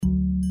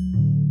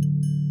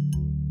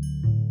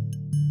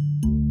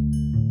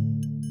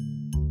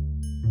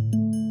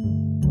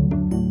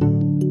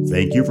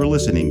Thank you for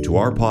listening to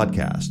our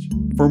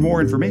podcast. For more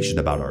information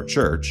about our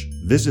church,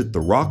 visit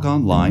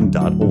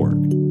therockonline.org.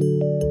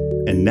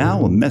 And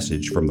now a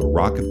message from the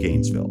Rock of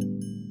Gainesville.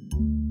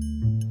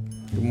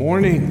 Good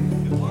morning.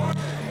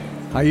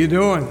 How you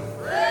doing?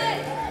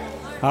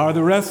 How are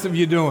the rest of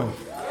you doing?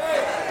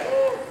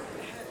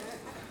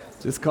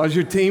 Just because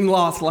your team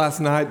lost last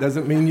night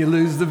doesn't mean you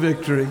lose the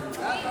victory.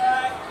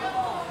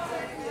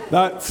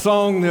 That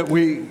song that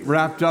we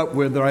wrapped up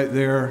with right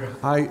there,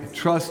 I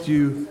trust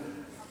you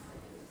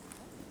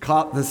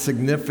caught the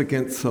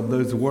significance of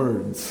those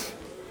words.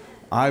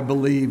 I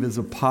believe is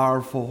a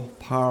powerful,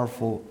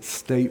 powerful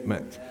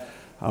statement.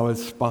 I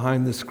was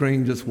behind the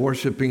screen just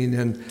worshiping,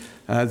 and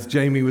as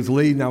Jamie was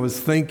leading, I was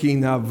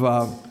thinking of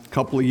a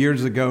couple of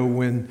years ago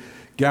when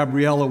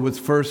Gabriella was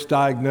first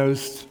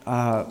diagnosed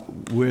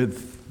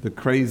with the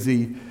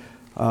crazy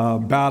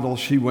battle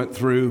she went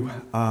through.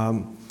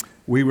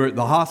 We were at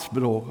the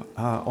hospital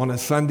on a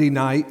Sunday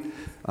night,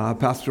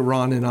 Pastor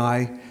Ron and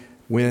I,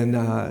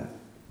 when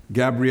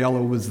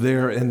Gabriella was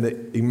there in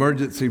the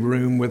emergency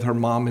room with her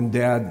mom and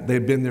dad.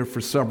 They'd been there for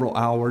several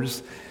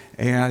hours,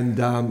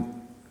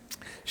 and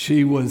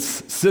she was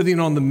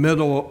sitting on the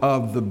middle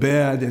of the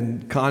bed,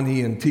 and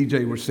Connie and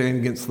TJ were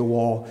standing against the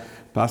wall.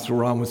 Pastor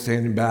Ron was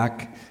standing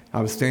back.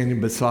 I was standing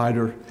beside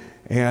her,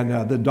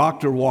 and the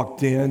doctor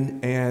walked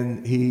in,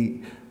 and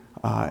he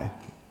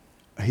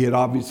had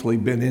obviously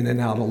been in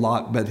and out a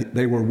lot, but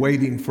they were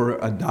waiting for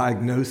a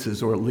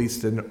diagnosis, or at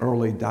least an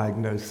early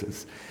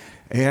diagnosis.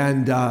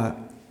 And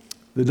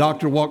the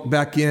doctor walked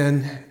back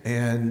in,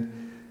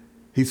 and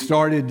he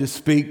started to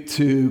speak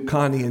to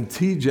Connie and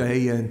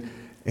TJ,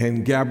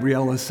 and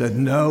Gabriella said,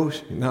 no,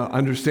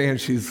 understand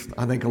she's,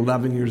 I think,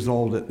 11 years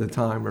old at the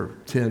time, or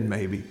 10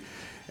 maybe.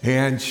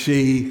 And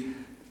she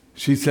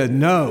said,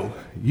 no,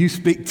 you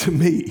speak to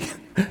me.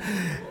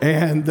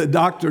 And the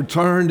doctor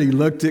turned, he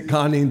looked at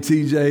Connie and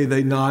TJ,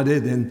 they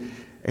nodded,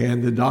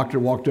 and the doctor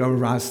walked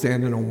over. I was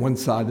standing on one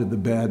side of the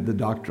bed, the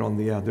doctor on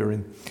the other,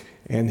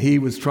 and he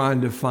was trying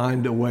to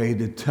find a way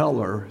to tell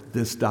her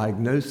this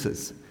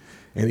diagnosis.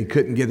 And he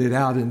couldn't get it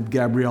out, and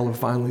Gabriella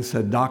finally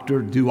said,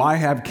 Doctor, do I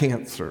have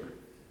cancer?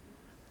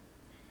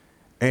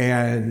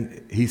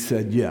 And he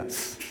said,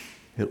 yes,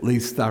 at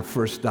least our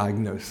first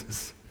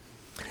diagnosis.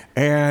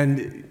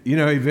 And,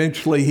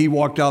 eventually he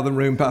walked out of the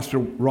room, Pastor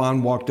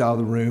Ron walked out of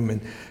the room,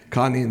 and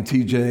Connie and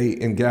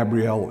TJ and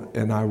Gabrielle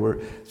and I were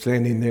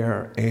standing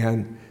there.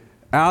 And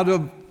out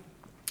of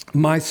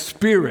my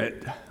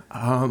spirit,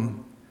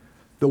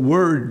 the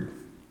word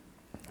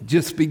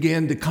just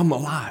began to come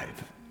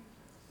alive.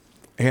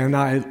 And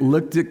I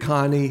looked at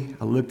Connie,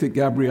 I looked at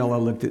Gabrielle, I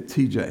looked at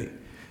TJ,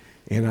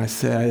 and I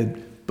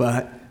said,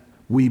 but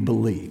we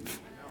believe.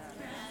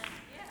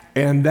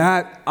 And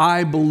that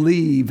I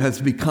believe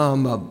has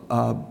become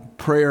a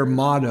prayer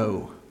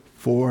motto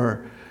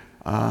for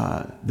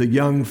the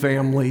Young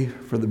family,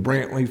 for the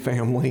Brantley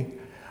family,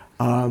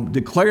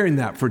 declaring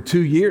that for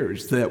 2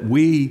 years, that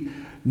we,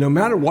 no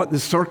matter what the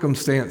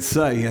circumstance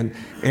say,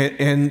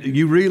 and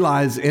you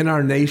realize in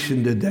our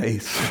nation today,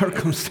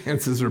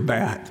 circumstances are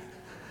bad.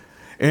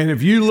 And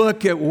if you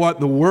look at what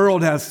the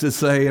world has to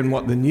say and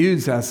what the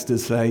news has to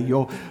say,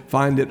 you'll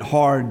find it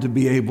hard to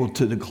be able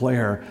to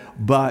declare,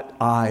 but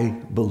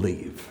I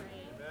believe.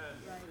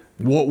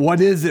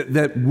 What is it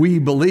that we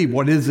believe?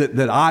 What is it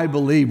that I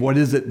believe? What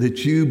is it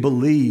that you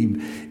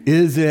believe?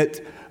 Is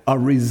it a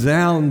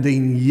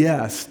resounding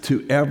yes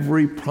to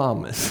every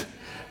promise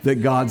that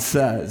God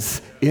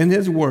says in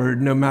His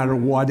Word, no matter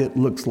what it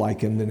looks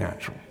like in the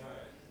natural?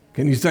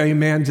 Can you say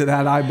amen to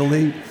that, I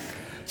believe?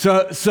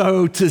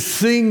 So to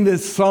sing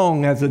this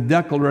song as a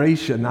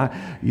declaration,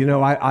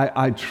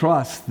 I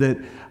trust that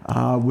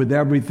with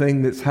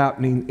everything that's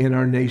happening in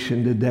our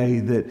nation today,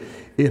 that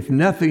if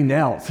nothing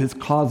else, it's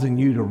causing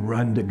you to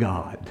run to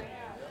God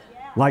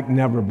like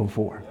never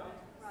before.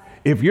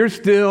 If you're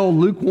still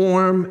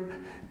lukewarm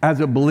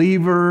as a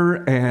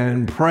believer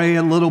and pray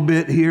a little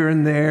bit here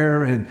and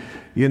there, and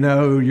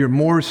you're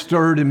more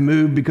stirred and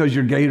moved because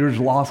your Gators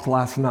lost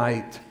last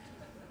night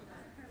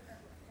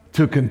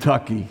to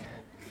Kentucky.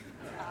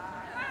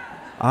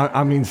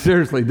 I mean,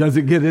 seriously, does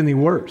it get any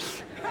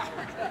worse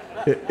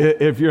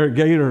if you're a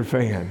Gator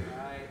fan?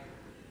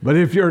 But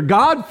if you're a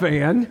God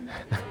fan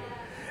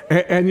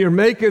and you're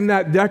making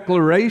that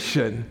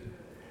declaration,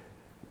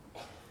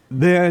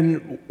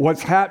 then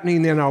what's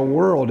happening in our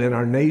world, in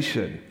our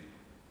nation,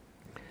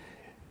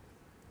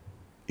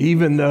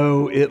 even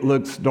though it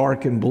looks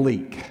dark and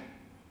bleak,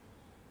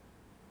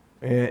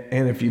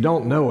 and if you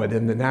don't know it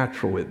in the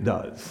natural, it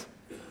does.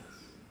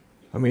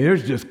 I mean,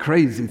 there's just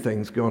crazy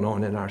things going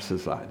on in our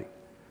society.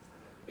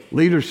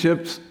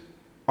 Leaderships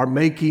are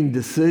making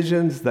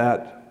decisions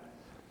that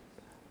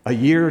a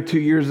year or 2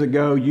 years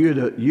ago, you'd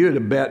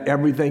have bet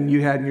everything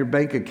you had in your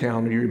bank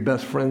account or your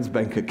best friend's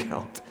bank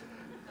account.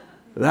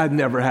 That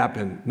never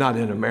happened, not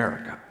in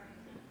America.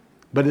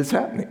 But it's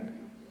happening.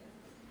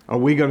 Are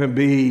we going to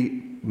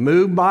be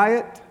moved by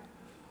it,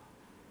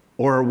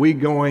 or are we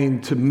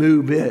going to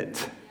move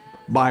it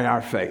by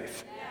our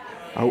faith?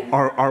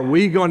 Are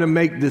we going to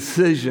make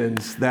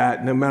decisions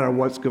that no matter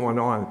what's going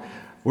on?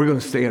 We're going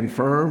to stand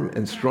firm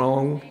and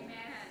strong,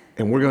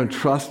 and we're going to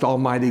trust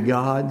Almighty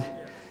God,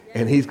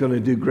 and He's going to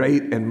do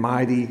great and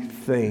mighty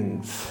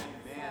things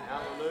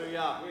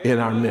in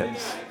our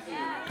midst.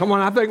 Come on,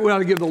 I think we ought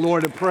to give the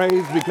Lord a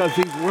praise because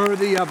He's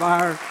worthy of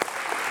our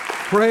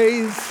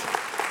praise.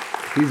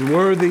 He's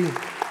worthy.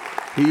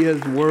 He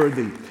is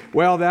worthy.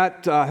 Well,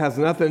 that has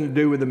nothing to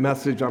do with the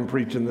message I'm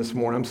preaching this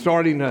morning. I'm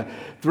starting a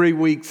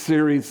 3-week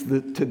series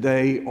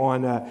today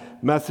on a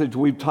message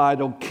we've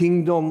titled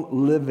Kingdom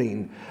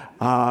Living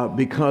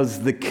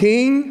because the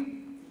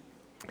King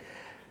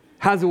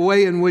has a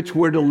way in which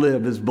we're to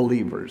live as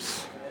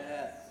believers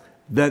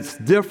that's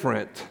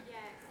different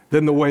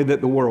than the way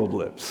that the world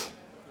lives.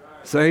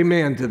 Say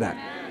amen to that.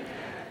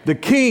 The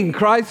King,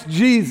 Christ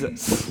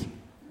Jesus,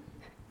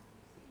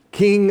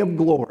 King of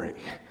glory,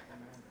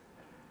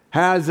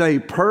 has a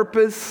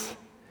purpose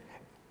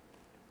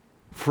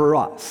for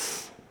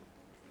us.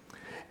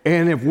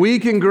 And if we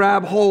can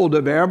grab hold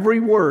of every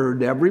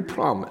word, every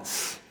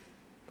promise,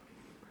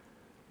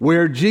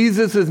 where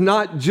Jesus is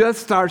not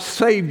just our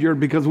Savior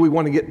because we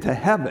want to get to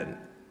heaven.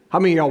 How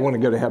many of y'all want to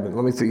go to heaven?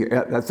 Let me see.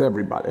 That's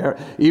everybody.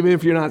 Even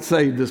if you're not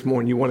saved this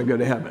morning, you want to go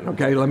to heaven.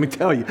 Okay, let me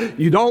tell you.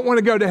 You don't want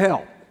to go to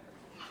hell,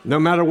 no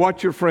matter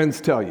what your friends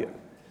tell you.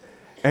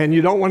 And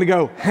you don't want to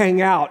go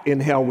hang out in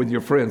hell with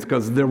your friends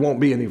because there won't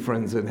be any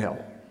friends in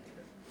hell.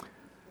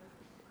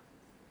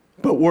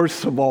 But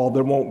worst of all,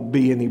 there won't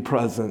be any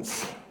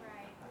presence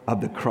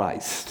of the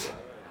Christ,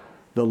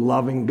 the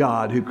loving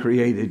God who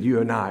created you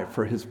and I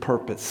for His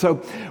purpose.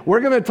 So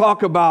we're going to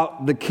talk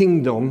about the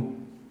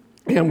kingdom,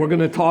 and we're going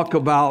to talk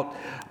about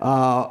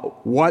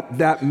what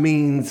that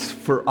means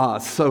for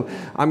us. So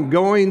I'm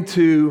going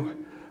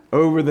to,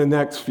 over the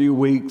next few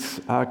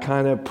weeks,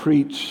 kind of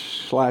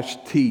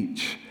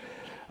preach/teach.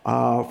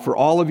 For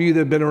all of you that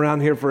have been around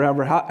here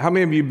forever, how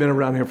many of you have been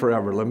around here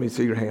forever? Let me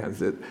see your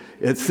hands.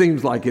 It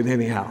seems like it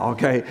anyhow,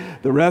 okay?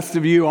 The rest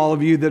of you, all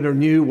of you that are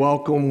new,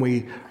 welcome.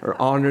 We are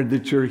honored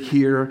that you're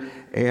here.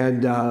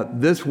 And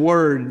this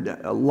word,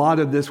 a lot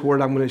of this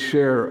word I'm going to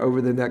share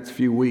over the next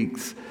few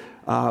weeks,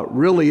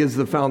 really is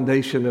the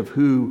foundation of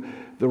who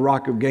the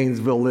Rock of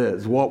Gainesville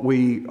is, what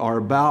we are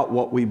about,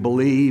 what we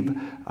believe,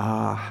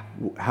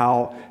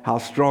 how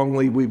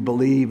strongly we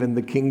believe in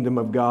the kingdom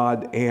of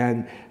God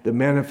and the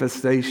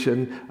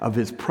manifestation of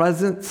His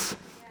presence,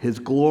 His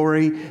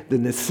glory, the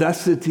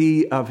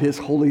necessity of His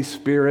Holy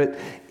Spirit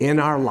in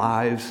our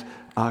lives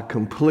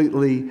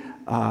completely.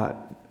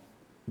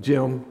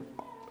 Jim,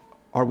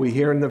 are we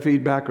hearing the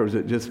feedback or is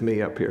it just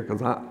me up here?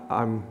 Because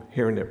I'm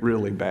hearing it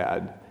really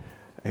bad.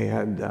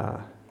 And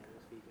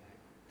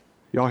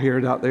y'all hear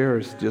it out there or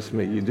is it just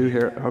me? You do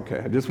hear it?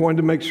 Okay, I just wanted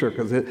to make sure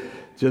because it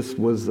just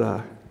was,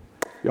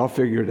 y'all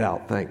figured it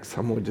out. Thanks.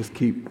 I'm going to just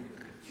keep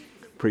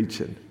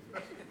preaching.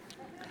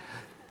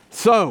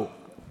 So,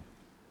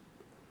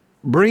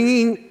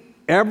 bringing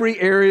every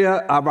area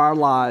of our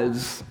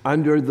lives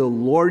under the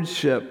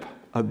lordship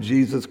of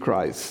Jesus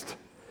Christ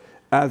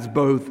as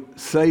both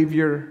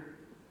Savior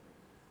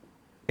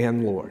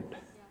and Lord.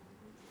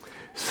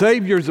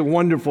 Savior is a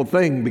wonderful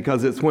thing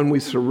because it's when we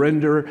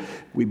surrender,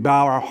 we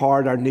bow our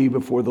heart, our knee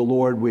before the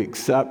Lord, we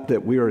accept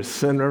that we are a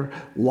sinner,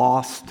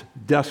 lost,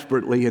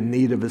 desperately in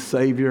need of a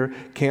Savior.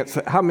 Can't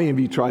say, how many of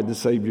you tried to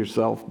save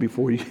yourself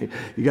before you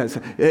guys?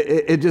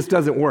 It just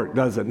doesn't work,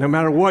 does it? No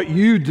matter what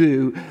you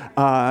do,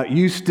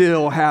 you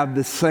still have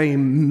the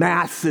same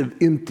massive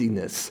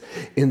emptiness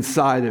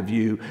inside of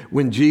you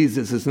when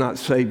Jesus is not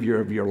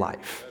Savior of your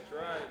life. That's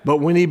right. But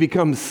when He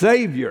becomes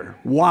Savior,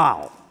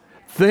 wow.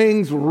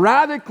 Things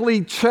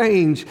radically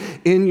change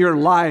in your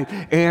life.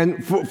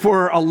 And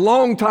for a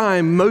long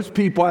time, most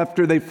people,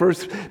 after they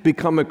first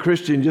become a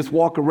Christian, just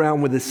walk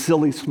around with a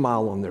silly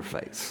smile on their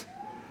face.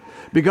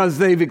 Because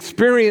they've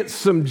experienced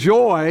some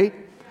joy,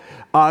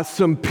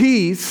 some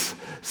peace,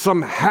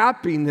 some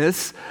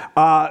happiness,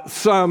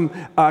 some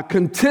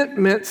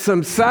contentment,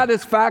 some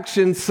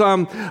satisfaction,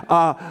 some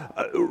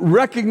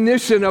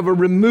recognition of a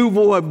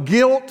removal of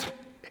guilt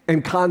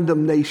and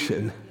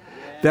condemnation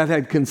that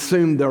had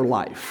consumed their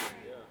life.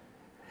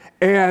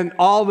 And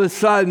all of a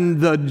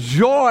sudden, the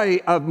joy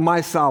of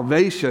my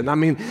salvation. I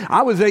mean,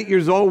 I was 8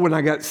 years old when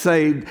I got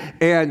saved,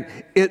 and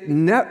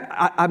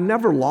I've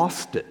never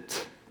lost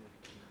it.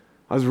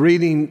 I was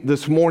reading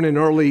this morning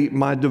early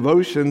my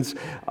devotions,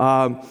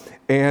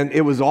 and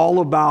it was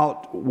all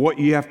about what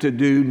you have to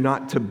do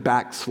not to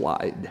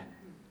backslide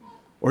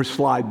or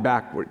slide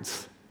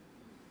backwards.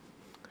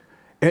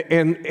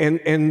 And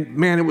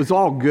man, it was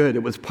all good.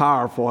 It was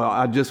powerful.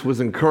 I just was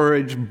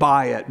encouraged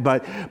by it.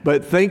 But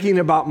thinking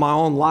about my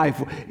own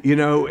life, you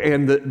know,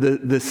 and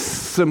the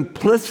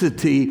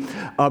simplicity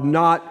of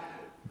not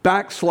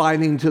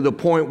backsliding to the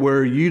point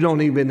where you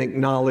don't even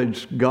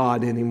acknowledge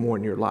God anymore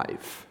in your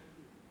life.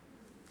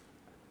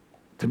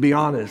 To be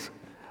honest,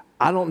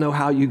 I don't know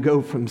how you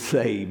go from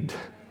saved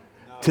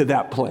to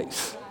that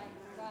place.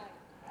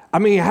 I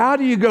mean, how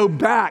do you go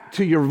back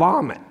to your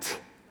vomit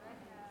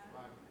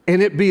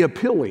and it be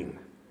appealing?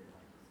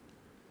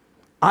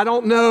 I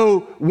don't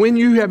know when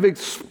you have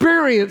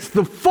experienced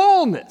the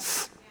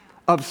fullness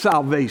of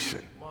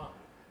salvation,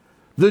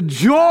 The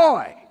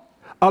joy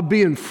of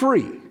being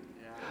free.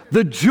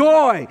 The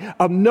joy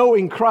of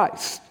knowing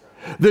Christ.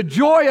 The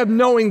joy of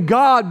knowing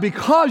God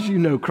because you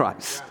know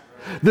Christ.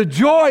 The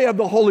joy of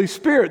the Holy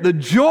Spirit. The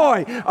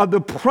joy of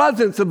the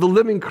presence of the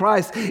living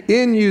Christ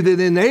in you that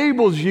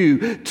enables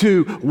you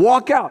to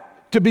walk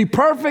out. To be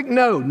perfect?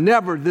 No,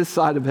 never this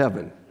side of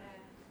heaven.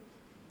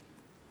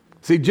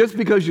 See, just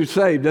because you're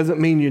saved doesn't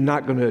mean you're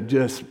not going to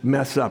just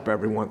mess up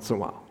every once in a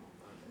while.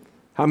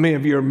 How many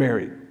of you are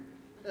married?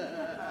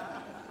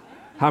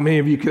 How many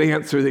of you could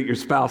answer that your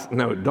spouse,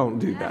 no, don't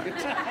do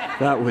that.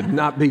 That would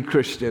not be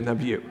Christian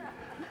of you.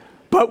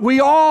 But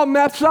we all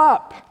mess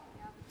up.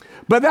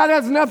 But that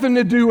has nothing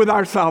to do with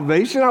our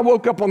salvation. I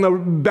woke up on the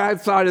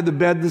bad side of the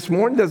bed this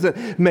morning. Doesn't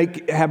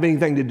have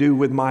anything to do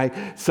with my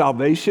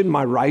salvation,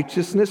 my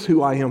righteousness,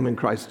 who I am in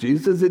Christ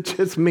Jesus. It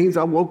just means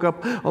I woke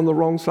up on the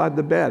wrong side of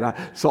the bed. I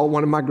saw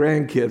one of my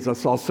grandkids. I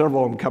saw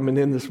several of them coming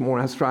in this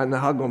morning. I was trying to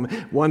hug them.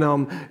 One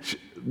of them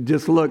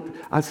just looked.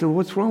 I said,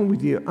 "What's wrong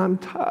with you?" "I'm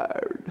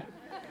tired."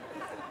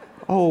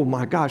 Oh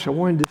my gosh, I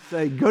wanted to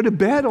say, go to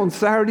bed on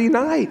Saturday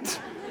night.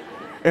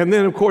 And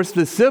then, of course,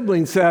 the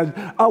sibling said,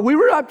 "We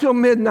were up till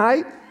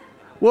midnight."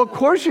 Well, of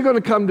course you're going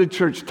to come to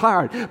church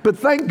tired. But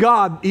thank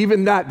God,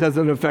 even that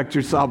doesn't affect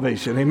your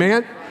salvation.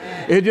 Amen?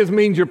 It just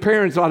means your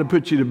parents ought to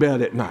put you to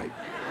bed at night.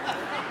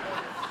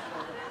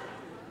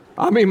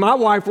 I mean, my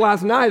wife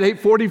last night,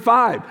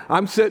 8:45.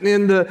 I'm sitting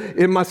in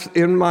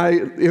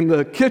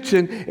the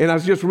kitchen, and I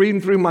was just reading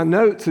through my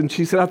notes, and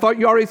she said, "I thought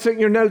you already sent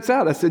your notes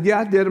out." I said,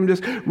 "Yeah, I did. I'm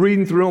just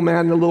reading through them,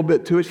 adding a little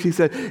bit to it." She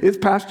said, "It's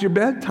past your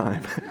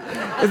bedtime."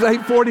 It's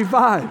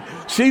 8:45.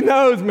 She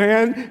knows,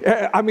 man.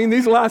 I mean,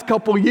 these last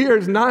couple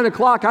years, 9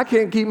 o'clock, I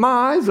can't keep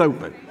my eyes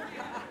open.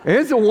 And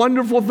it's a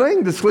wonderful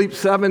thing to sleep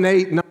 7,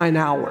 8, 9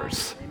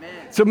 hours.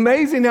 It's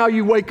amazing how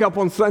you wake up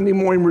on Sunday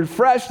morning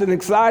refreshed and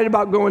excited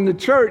about going to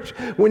church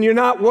when you're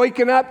not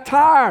waking up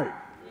tired.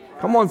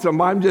 Come on,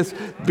 somebody. I'm just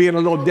being a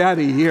little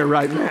daddy here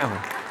right now.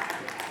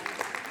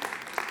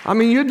 I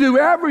mean, you do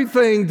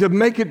everything to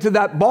make it to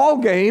that ball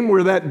game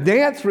or that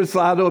dance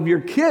recital of your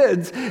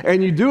kids,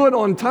 and you do it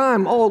on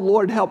time. Oh,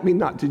 Lord, help me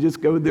not to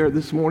just go there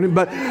this morning.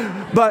 But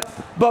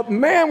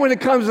man, when it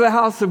comes to the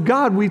house of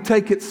God, we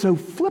take it so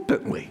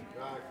flippantly.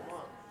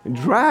 And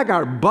drag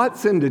our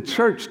butts into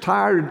church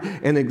tired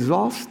and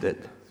exhausted.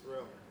 That's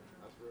real.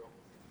 That's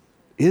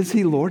real. Is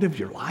he Lord of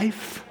your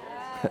life?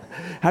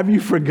 Have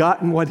you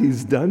forgotten what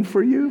he's done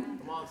for you?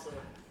 Come on, sir.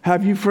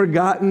 Have you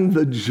forgotten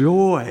the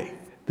joy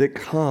that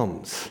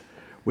comes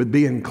with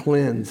being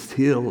cleansed,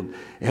 healed,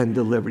 and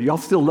delivered? Y'all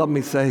still love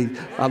me say,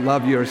 "I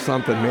love you" or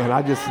something, man.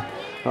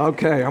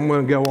 Okay, I'm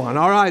going to go on.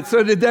 All right,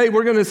 so today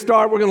we're going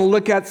to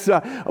look at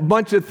a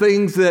bunch of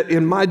things that,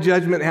 in my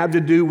judgment, have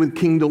to do with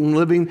kingdom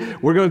living.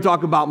 We're going to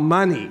talk about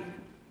money.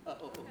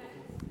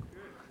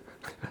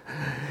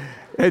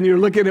 And you're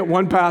looking at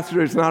one pastor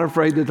that's not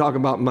afraid to talk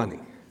about money,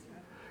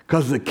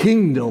 because the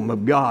kingdom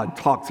of God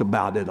talks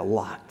about it a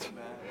lot.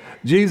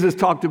 Jesus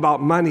talked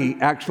about money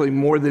actually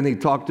more than he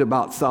talked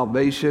about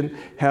salvation,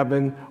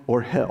 heaven,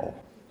 or hell,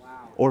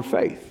 or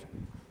faith.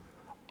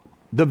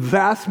 The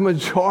vast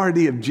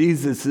majority of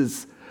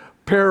Jesus'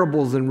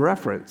 parables and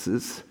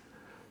references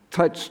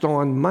touched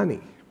on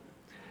money.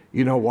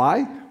 You know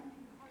why?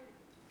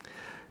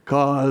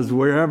 Because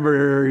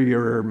wherever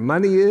your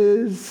money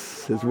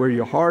is where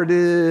your heart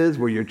is,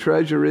 where your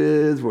treasure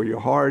is, where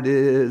your heart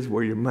is,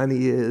 where your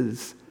money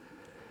is.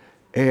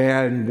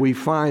 And we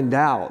find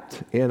out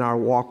in our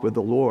walk with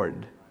the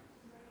Lord.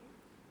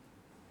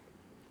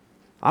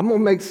 I'm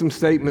going to make some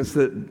statements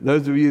that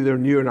those of you that are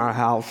new in our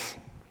house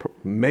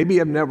maybe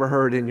have never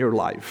heard in your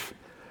life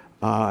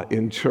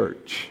in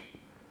church.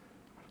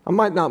 I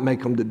might not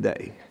make them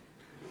today,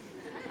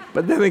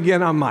 but then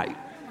again, I might.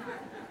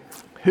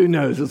 Who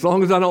knows? As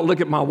long as I don't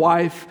look at my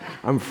wife,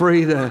 I'm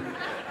free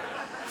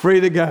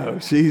to go.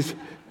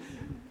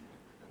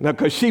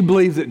 Because she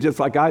believes it just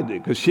like I do,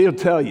 because she'll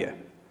tell you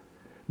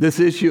this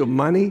issue of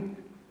money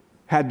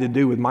had to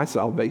do with my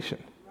salvation.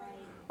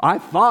 I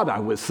thought I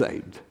was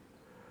saved.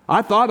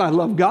 I thought I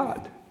loved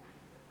God.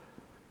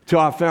 Till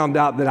I found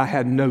out that I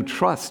had no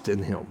trust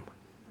in him,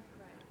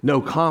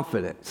 no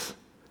confidence,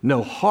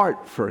 no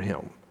heart for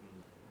him.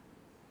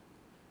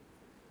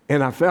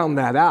 And I found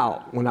that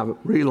out when I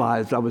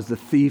realized I was a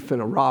thief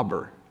and a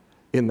robber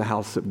in the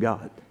house of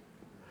God.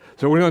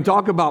 So we're going to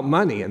talk about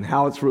money and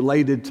how it's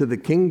related to the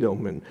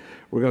kingdom. And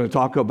we're going to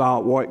talk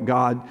about what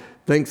God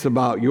thinks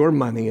about your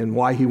money and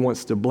why he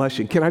wants to bless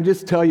you. Can I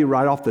just tell you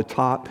right off the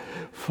top,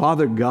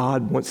 Father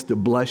God wants to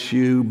bless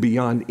you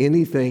beyond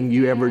anything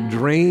you ever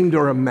dreamed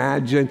or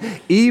imagined,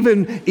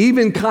 even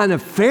kind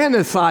of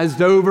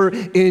fantasized over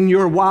in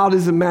your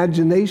wildest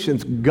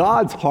imaginations.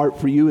 God's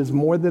heart for you is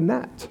more than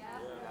that.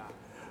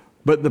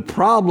 But the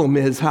problem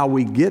is how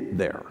we get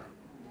there.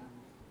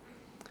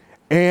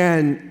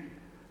 And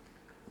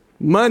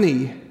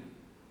money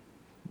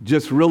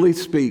just really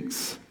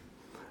speaks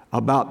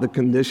about the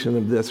condition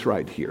of this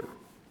right here.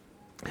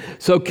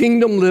 So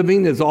kingdom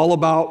living is all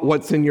about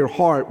what's in your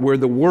heart, where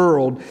the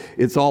world,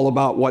 it's all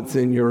about what's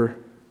in your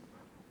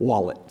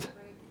wallet.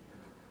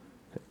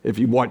 If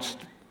you watched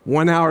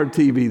 1 hour of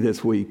TV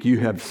this week, you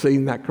have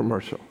seen that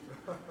commercial.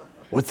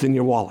 What's in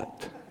your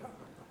wallet?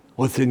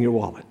 What's in your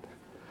wallet?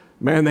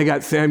 Man, they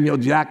got Samuel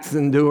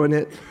Jackson doing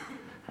it.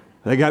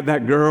 They got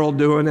that girl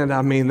doing it.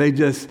 I mean,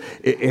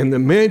 and the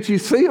minute you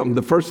see them,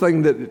 the first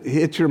thing that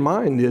hits your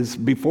mind is,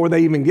 before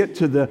they even get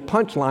to the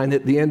punchline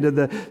at the end of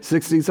the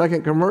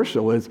 60-second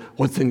commercial, is,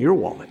 what's in your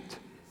wallet?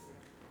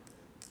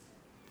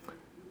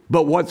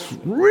 But what's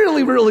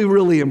really, really,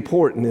 really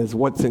important is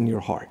what's in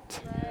your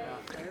heart.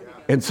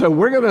 And so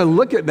we're going to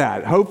look at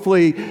that.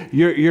 Hopefully,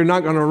 you're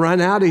not going to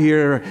run out of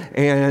here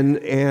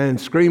and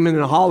screaming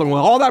and hollering,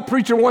 well, all that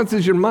preacher wants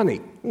is your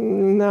money.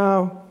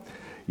 No.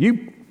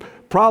 You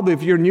probably,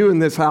 if you're new in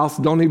this house,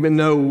 don't even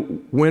know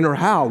when or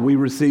how we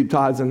receive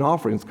tithes and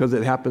offerings, because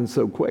it happens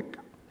so quick.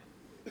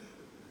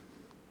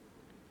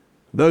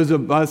 Those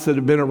of us that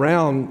have been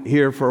around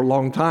here for a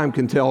long time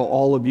can tell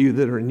all of you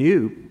that are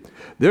new,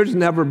 there's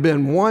never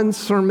been one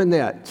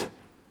sermonette.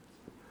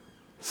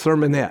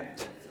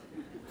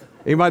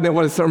 Anybody know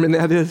what a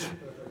sermonette is?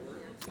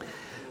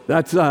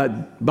 That's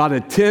about a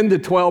 10 to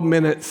 12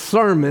 minute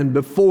sermon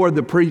before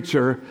the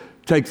preacher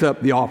takes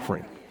up the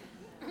offering.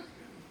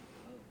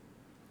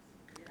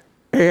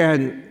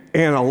 And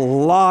a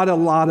lot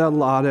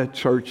of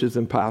churches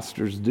and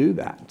pastors do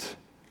that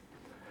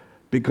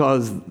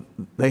because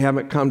they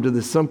haven't come to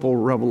the simple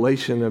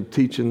revelation of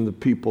teaching the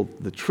people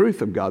the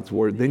truth of God's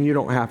word. Then you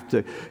don't have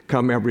to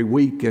come every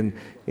week and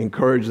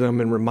encourage them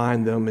and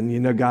remind them. And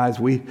you know, guys,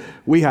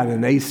 we had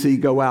an AC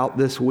go out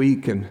this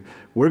week, and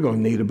we're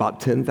going to need about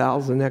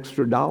 $10,000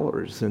 extra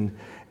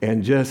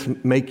and just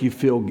make you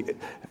feel.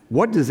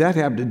 What does that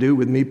have to do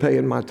with me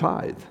paying my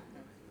tithe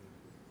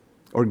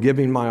or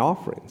giving my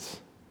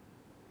offerings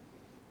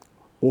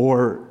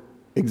or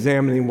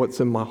examining what's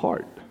in my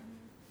heart?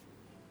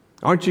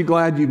 Aren't you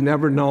glad you've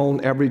never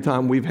known every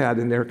time we've had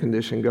an air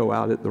condition go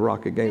out at the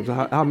Rocket Games?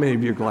 How many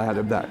of you are glad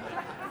of that?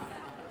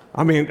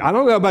 I mean, I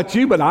don't know about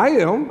you, but I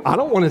am. I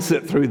don't want to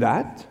sit through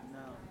that.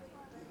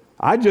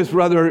 I'd just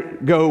rather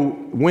go,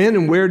 when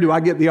and where do I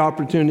get the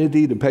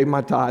opportunity to pay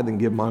my tithe and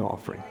give my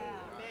offering?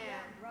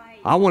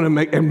 I want to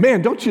make, and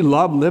man, don't you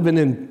love living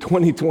in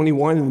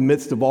 2021 in the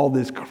midst of all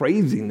this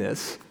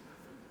craziness?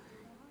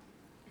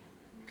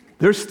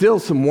 There's still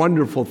some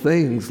wonderful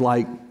things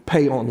like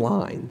pay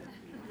online.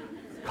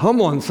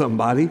 Come on,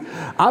 somebody.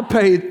 I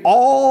paid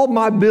all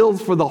my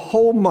bills for the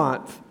whole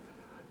month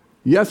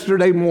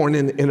yesterday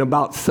morning in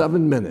about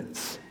 7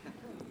 minutes.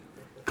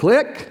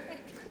 Click,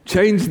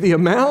 change the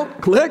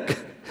amount, click,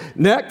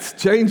 next,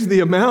 change the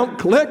amount,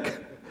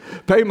 click,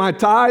 pay my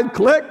tithe,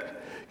 click,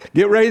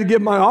 get ready to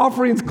give my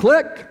offerings,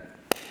 click.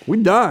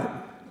 We done.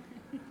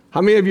 How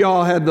many of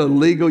y'all had the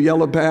legal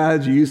yellow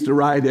pads? You used to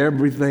write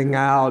everything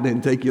out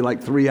and take you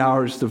like 3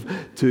 hours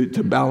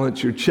to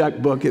balance your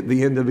checkbook at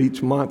the end of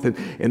each month.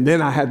 And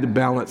then I had to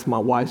balance my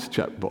wife's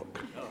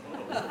checkbook.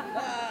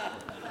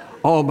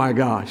 Oh my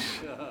gosh.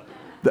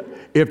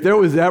 If there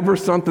was ever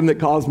something that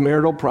caused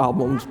marital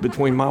problems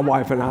between my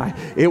wife and I,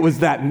 it was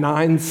that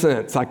 9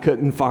 cents I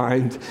couldn't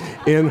find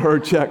in her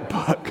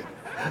checkbook.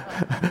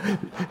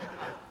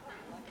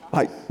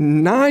 Like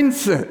 9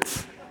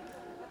 cents.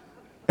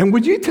 And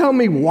would you tell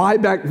me why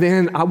back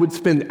then I would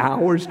spend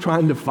hours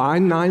trying to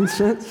find 9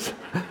 cents?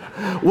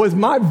 Was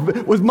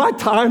my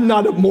time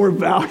not more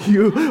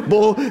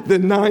valuable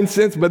than 9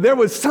 cents? But there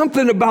was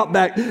something about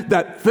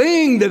that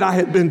thing that I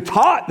had been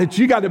taught that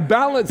you got to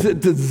balance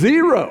it to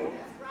zero.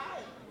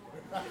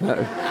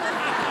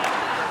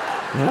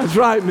 That's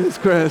right, Miss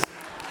Chris.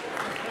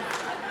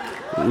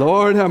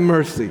 Lord have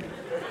mercy.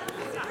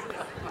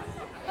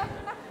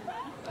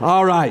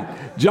 All right.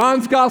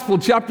 John's Gospel,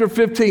 chapter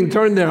 15.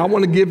 Turn there. I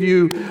want to give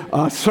you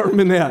a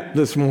sermonette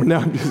this morning. No,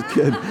 I'm just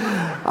kidding.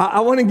 I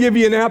want to give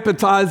you an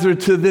appetizer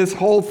to this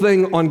whole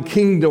thing on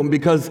kingdom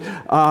because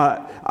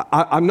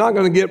I'm not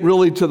going to get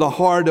really to the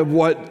heart of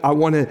what I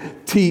want to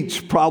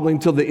teach probably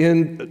until the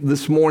end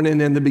this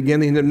morning and the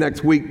beginning of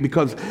next week,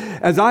 because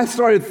as I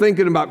started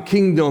thinking about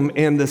kingdom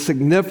and the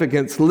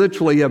significance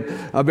literally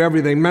of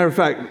everything, matter of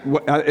fact,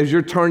 as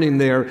you're turning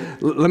there,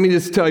 let me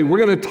just tell you,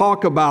 we're going to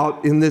talk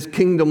about in this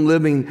kingdom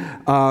living,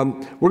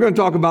 we're going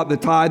to talk about the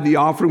tithe, the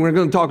offering, we're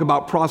going to talk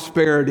about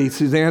prosperity.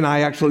 Suzanne and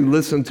I actually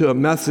listened to a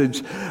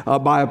message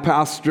by a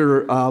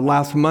pastor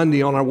last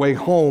Monday on our way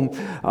home.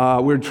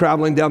 We were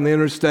traveling down the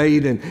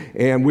interstate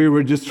and we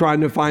were just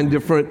trying to find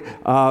different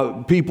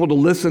people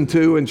to listen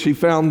to, and she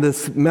found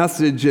this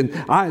message, and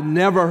I had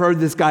never heard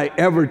this guy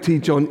ever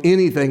teach on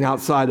anything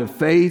outside of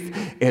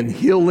faith and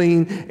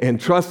healing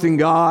and trusting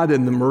God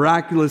and the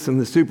miraculous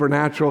and the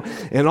supernatural.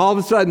 And all of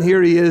a sudden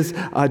here he is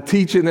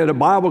teaching at a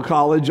Bible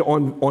college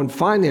on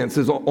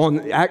finances.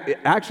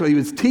 Actually he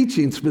was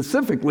teaching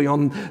specifically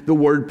on the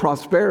word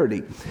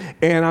prosperity.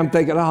 And I'm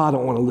thinking, I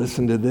don't want to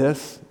listen to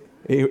this.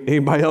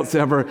 Anybody else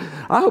ever?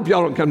 I hope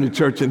y'all don't come to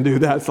church and do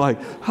that. It's like,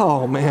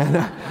 oh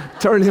man,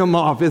 turn him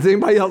off. Is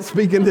anybody else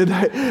speaking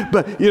today?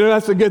 But you know,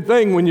 that's a good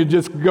thing when you're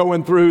just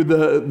going through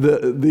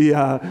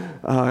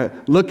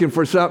the looking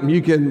for something.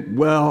 You can,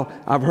 well,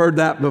 I've heard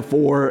that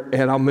before,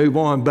 and I'll move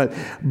on.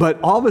 But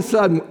all of a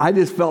sudden, I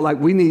just felt like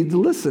we need to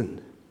listen.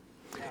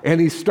 And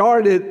he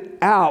started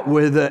out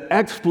with an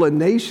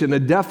explanation, a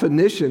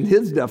definition,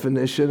 his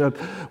definition of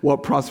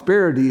what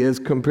prosperity is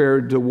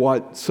compared to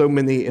what so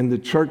many in the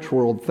church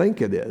world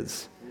think it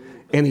is.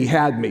 And he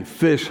had me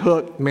fish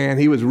hooked, man,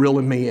 he was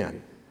reeling me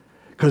in.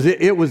 Because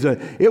it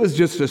was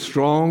just a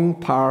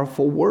strong,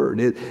 powerful word.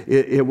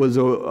 It was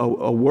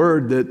a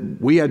word that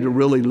we had to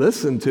really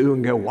listen to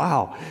and go,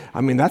 wow.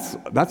 I mean,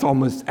 that's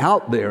almost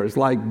out there. It's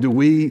like, do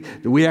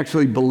we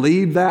actually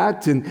believe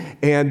that?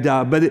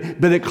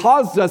 But it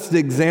caused us to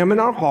examine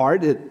our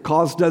heart. It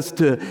caused us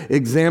to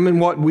examine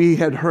what we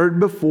had heard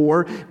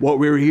before, what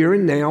we were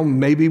hearing now,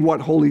 maybe what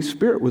Holy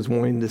Spirit was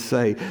wanting to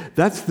say.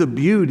 That's the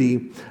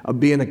beauty of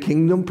being a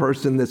kingdom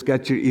person that's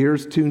got your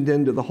ears tuned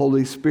into the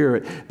Holy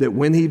Spirit, that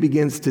when he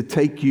begins to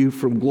take you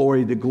from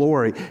glory to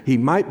glory, he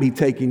might be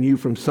taking you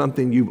from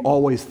something you've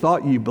always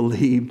thought you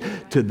believed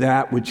to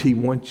that which he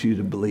wants you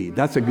to believe.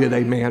 That's a good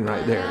amen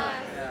right there.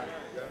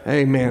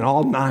 Amen.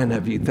 All 9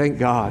 of you. Thank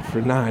God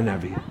for 9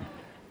 of you.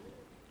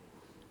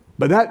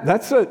 But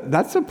that's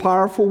a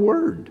powerful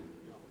word.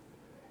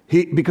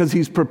 Because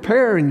he's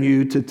preparing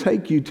you to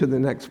take you to the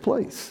next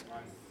place.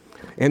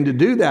 And to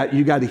do that,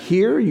 you got to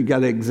hear, you got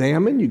to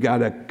examine, you got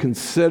to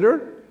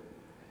consider.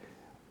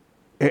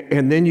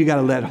 And then you got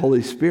to let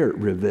Holy Spirit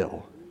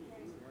reveal.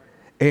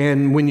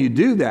 And when you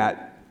do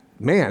that,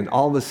 man,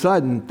 all of a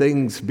sudden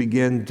things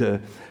begin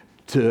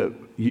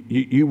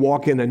you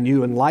walk in a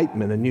new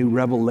enlightenment, a new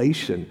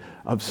revelation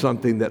of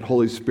something that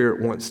Holy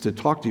Spirit wants to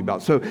talk to you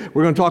about. So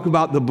we're going to talk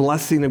about the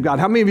blessing of God.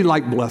 How many of you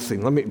like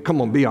blessing?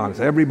 Come on, be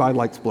honest. Everybody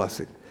likes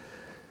blessing.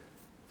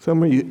 Some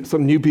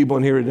new people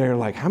in here today are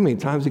like, how many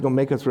times are you going to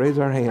make us raise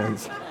our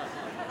hands?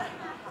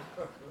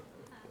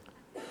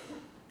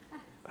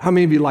 How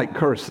many of you like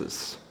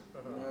curses?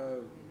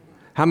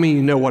 How many of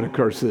you know what a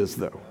curse is,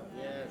 though?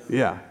 Yes.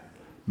 Yeah.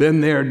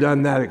 Been there,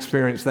 done that,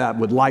 experienced that,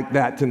 would like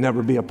that to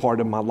never be a part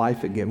of my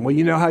life again. Well,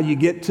 you know how you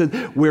get to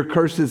where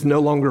curses no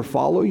longer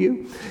follow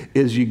you?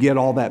 Is you get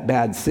all that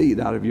bad seed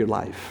out of your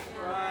life.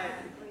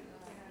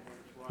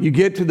 You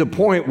get to the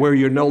point where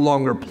you're no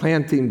longer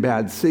planting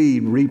bad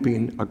seed,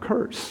 reaping a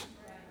curse.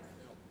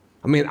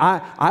 I mean,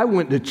 I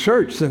went to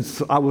church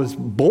since I was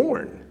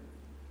born.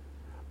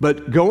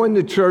 But going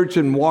to church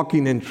and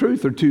walking in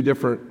truth are 2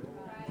 different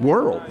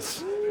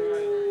worlds.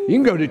 You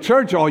can go to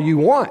church all you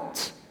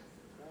want.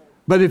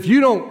 But if you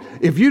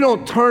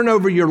don't turn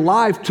over your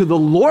life to the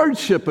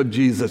lordship of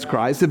Jesus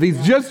Christ, if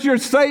he's just your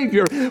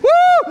Savior,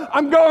 woo,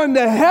 I'm going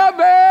to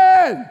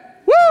heaven.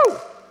 Woo!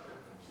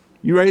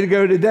 You ready to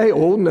go today?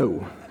 Oh,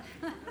 no.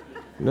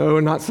 No,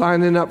 not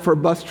signing up for a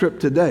bus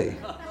trip today.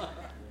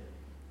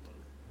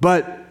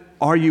 But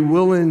are you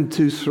willing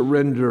to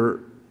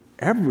surrender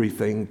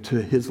everything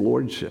to his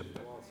lordship?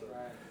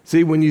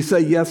 See, when you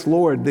say yes,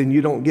 Lord, then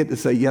you don't get to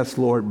say yes,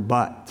 Lord,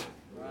 but.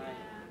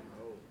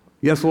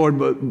 Yes, Lord,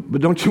 but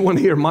don't you want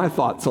to hear my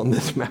thoughts on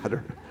this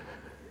matter?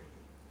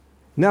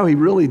 No, he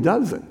really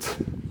doesn't.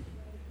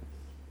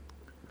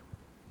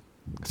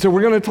 So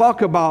we're going to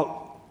talk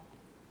about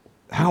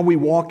how we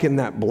walk in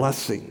that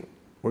blessing.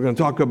 We're going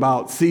to talk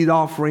about seed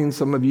offering.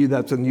 Some of you,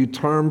 that's a new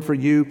term for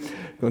you.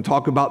 We're going to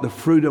talk about the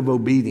fruit of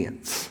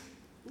obedience.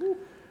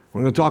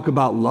 We're going to talk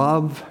about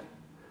love,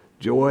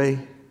 joy,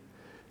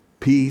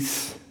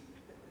 peace,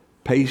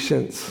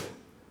 patience,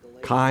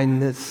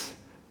 kindness,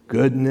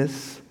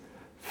 goodness,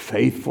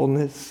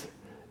 faithfulness,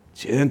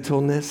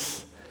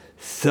 gentleness,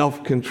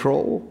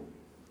 self-control.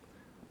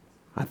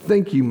 I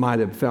think you might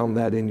have found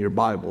that in your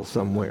Bible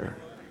somewhere,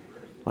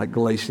 like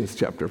Galatians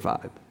chapter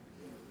 5.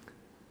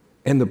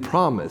 And the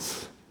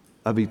promise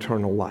of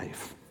eternal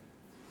life.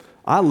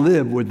 I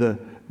live with the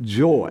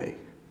joy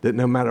that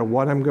no matter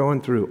what I'm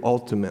going through,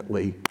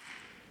 ultimately,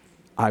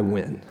 I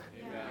win.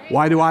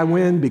 Why do I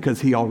win?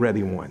 Because he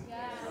already won.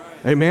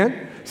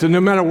 Amen? So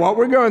no matter what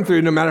we're going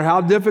through, no matter how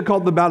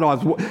difficult the battle,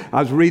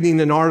 I was reading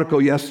an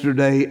article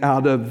yesterday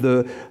out of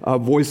the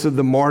Voice of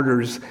the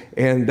Martyrs,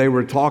 and they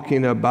were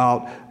talking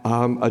about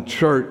a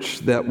church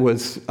that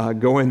was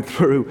going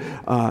through,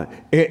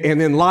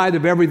 and in light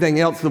of everything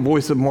else the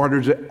Voice of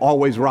Martyrs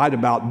always write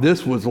about,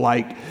 this was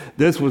like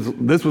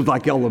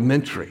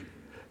elementary.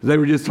 They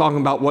were just talking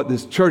about what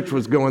this church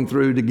was going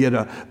through to get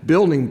a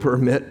building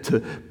permit to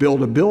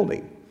build a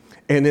building.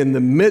 And in the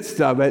midst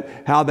of it,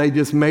 how they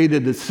just made a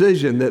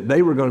decision that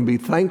they were going to be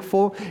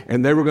thankful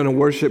and they were going to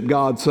worship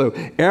God. So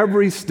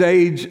every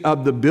stage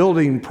of the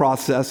building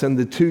process in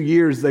the 2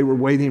 years they were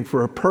waiting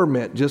for a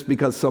permit just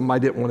because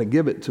somebody didn't want to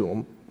give it to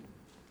them.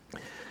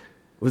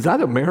 Was that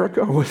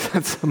America or was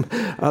that some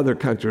other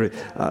country?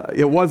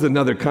 It was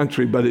another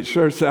country, but it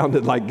sure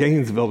sounded like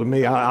Gainesville to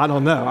me. I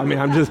don't know. I mean,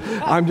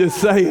 I'm just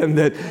saying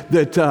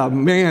that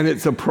man,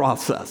 it's a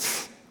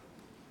process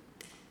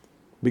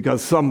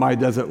because somebody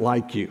doesn't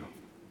like you.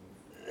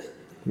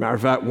 Matter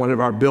of fact, one of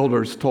our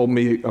builders told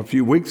me a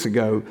few weeks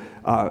ago,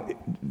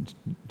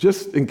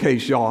 just in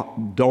case y'all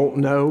don't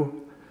know,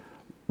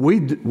 we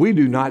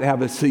do not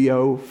have a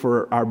CO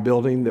for our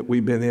building that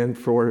we've been in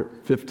for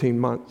 15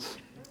 months.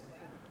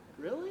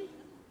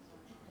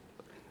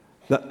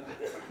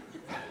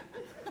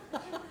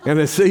 And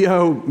a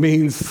CO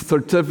means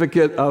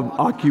Certificate of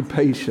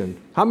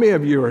Occupation. How many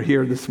of you are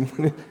here this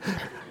morning?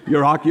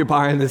 You're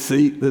occupying the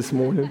seat this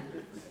morning.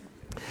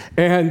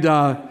 And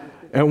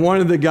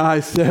one of the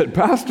guys said,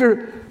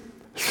 Pastor,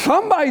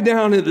 somebody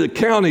down in the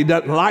county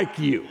doesn't like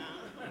you.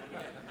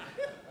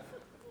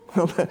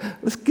 Well,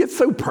 let's get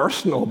so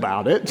personal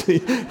about it.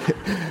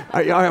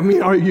 I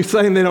mean, are you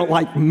saying they don't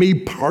like me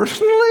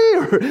personally,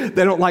 or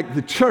they don't like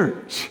the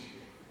church?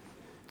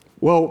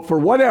 Well, for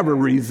whatever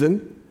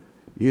reason,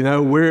 you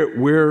know,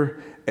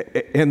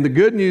 and the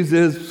good news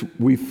is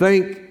we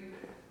think,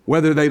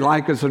 whether they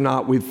like us or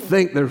not, we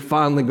think they're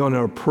finally going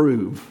to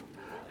approve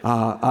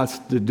us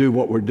to do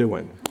what we're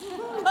doing.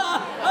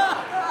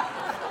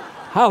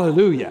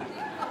 Hallelujah.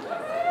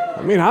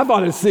 I mean, I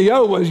thought a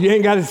CO was, you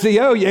ain't got a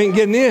CO, you ain't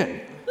getting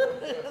in.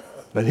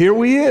 But here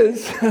we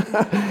is,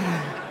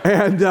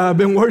 and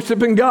been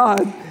worshiping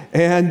God,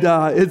 and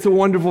it's a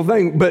wonderful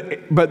thing.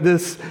 But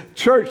this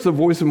church, the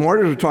Voice of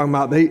Martyrs are talking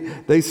about,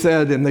 they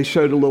said, and they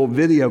showed a little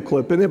video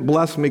clip, and it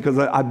blessed me because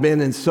I've been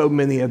in so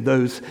many of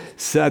those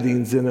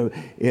settings in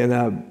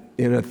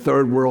a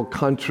third world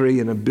country,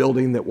 in a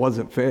building that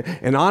wasn't fair.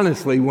 And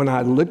honestly, when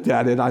I looked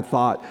at it, I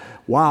thought,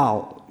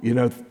 wow. You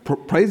know,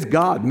 praise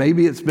God.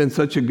 Maybe it's been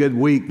such a good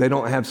week. They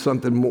don't have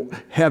something more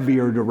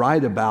heavier to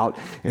write about.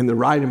 And they're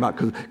writing about,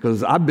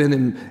 because I've been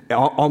in,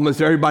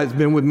 almost everybody's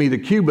been with me to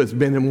Cuba's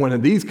been in one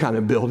of these kind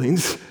of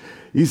buildings.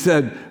 He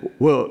said,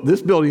 well,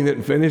 this building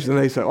didn't finish. And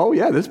they said, oh,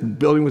 yeah, this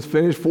building was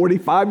finished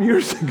 45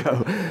 years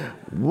ago.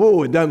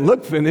 Whoa, it doesn't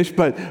look finished,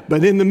 but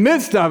in the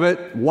midst of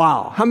it,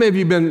 wow. How many of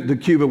you been to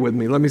Cuba with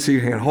me? Let me see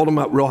your hand. Hold them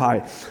up real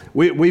high.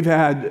 We've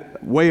had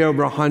way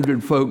over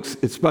 100 folks,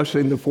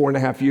 especially in the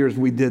 4.5 years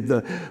we did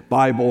the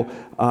Bible,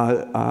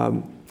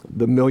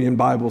 the Million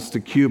Bibles to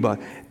Cuba.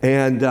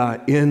 And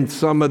in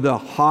some of the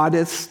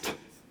hottest,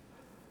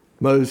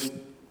 most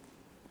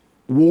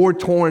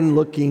war-torn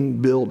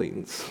looking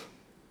buildings,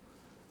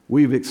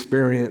 we've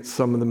experienced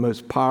some of the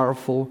most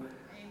powerful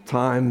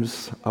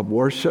times of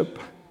worship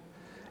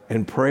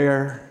and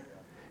prayer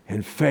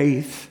and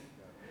faith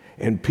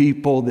and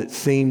people that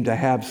seem to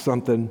have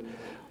something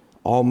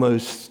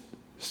almost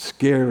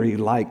scary,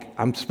 like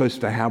I'm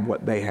supposed to have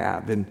what they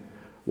have, and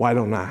why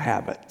don't I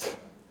have it?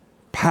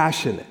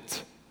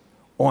 Passionate,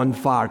 on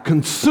fire,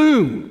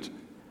 consumed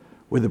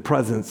with the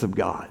presence of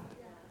God.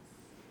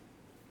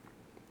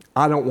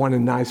 I don't want a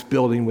nice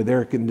building with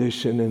air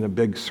conditioning and a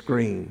big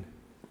screen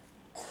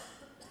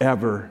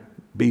ever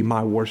be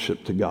my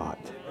worship to God.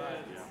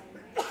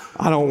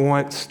 I don't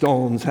want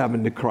stones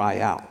having to cry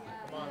out,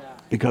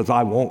 because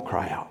I won't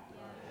cry out,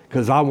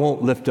 because I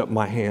won't lift up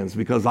my hands,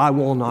 because I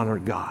won't honor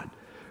God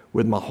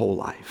with my whole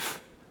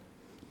life.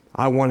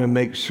 I want to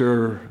make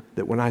sure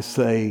that when I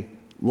say,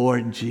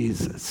 Lord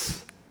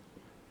Jesus,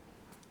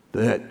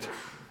 that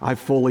I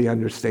fully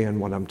understand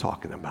what I'm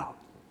talking about.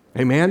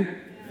 Amen?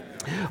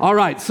 All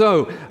right,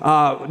 so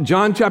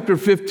John chapter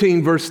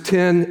 15, verse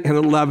 10 and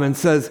 11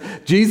 says,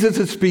 Jesus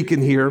is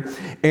speaking here,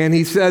 and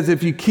he says,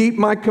 if you keep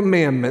my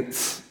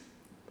commandments,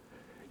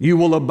 you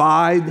will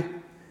abide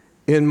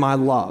in my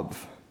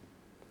love.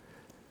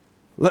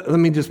 Let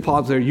me just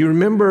pause there. You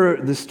remember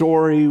the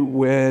story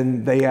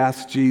when they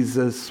asked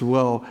Jesus,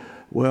 well,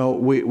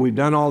 we've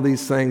done all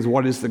these things.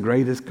 What is the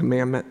greatest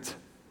commandment?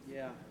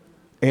 Yeah.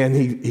 And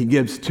he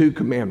gives two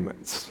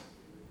commandments.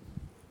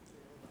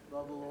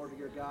 Love the Lord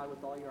your God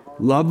with all your heart.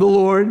 Love the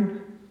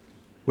Lord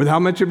with how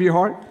much of your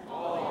heart?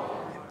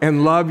 All.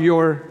 And love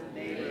your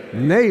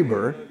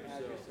neighbor.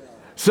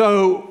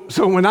 So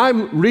when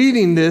I'm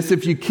reading this,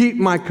 if you keep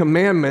my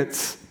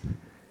commandments,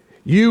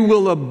 you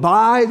will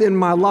abide in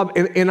my love.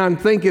 And I'm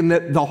thinking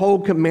that the whole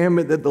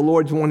commandment that the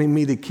Lord's wanting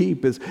me to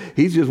keep is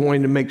he's just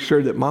wanting to make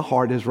sure that my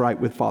heart is right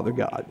with Father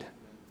God.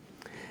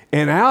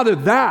 And out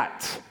of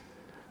that,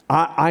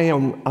 I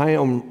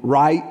am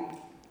right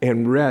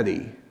and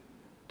ready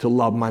to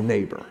love my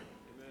neighbor.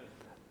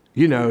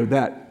 You know,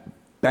 that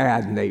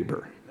bad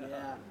neighbor.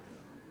 Yeah.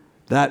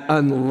 That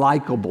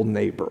unlikable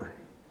neighbor.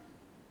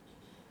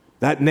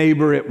 That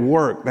neighbor at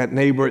work, that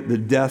neighbor at the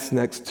desk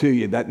next to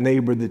you, that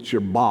neighbor that's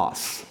your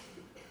boss.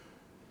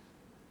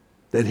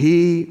 That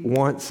he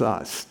wants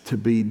us to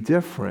be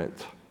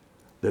different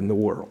than the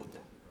world.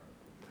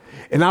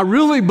 And I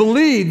really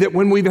believe that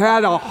when we've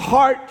had a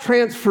heart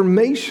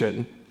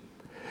transformation,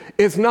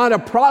 it's not a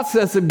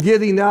process of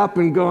getting up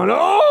and going,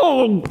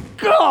 oh,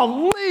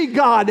 golly,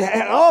 God,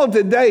 oh,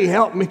 today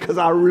help me because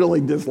I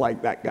really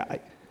dislike that guy.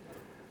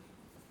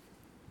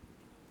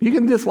 You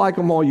can dislike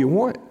them all you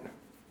want.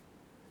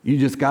 You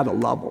just got to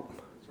love them.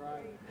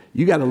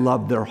 You got to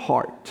love their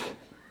heart.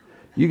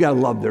 You got to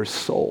love their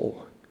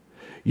soul.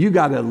 You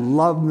got to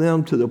love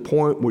them to the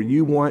point where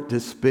you want to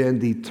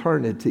spend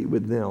eternity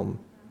with them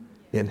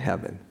in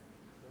heaven,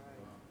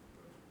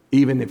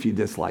 even if you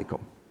dislike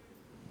them.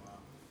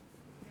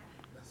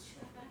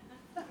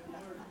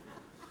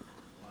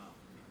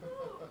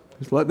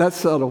 Just let that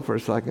settle for a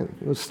second.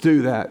 Let's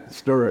stew that,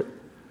 stir it.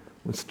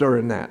 Let's stir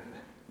in that.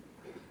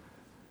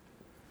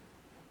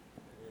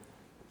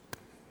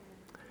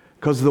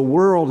 Because the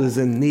world is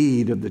in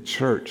need of the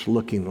church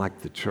looking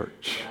like the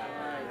church.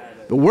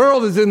 The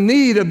world is in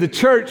need of the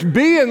church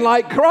being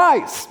like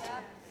Christ.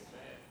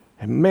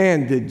 And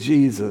man, did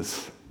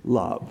Jesus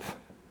love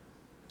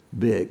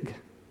big.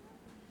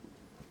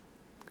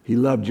 He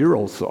loved your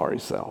old sorry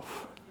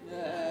self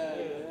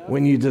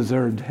when you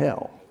deserved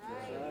hell.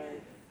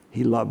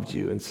 He loved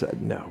you and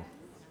said, no,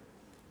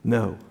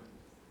 no,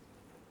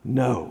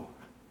 no.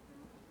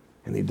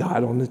 And he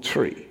died on the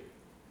tree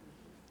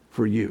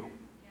for you,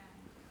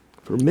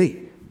 for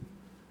me.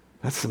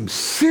 That's some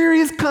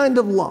serious kind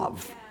of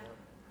love.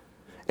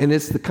 And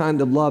it's the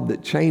kind of love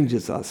that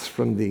changes us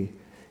from the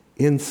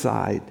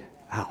inside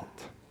out.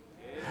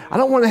 I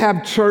don't want to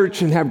have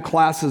church and have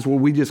classes where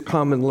we just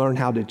come and learn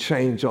how to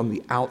change on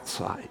the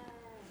outside.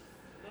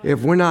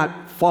 If we're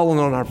not falling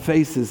on our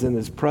faces in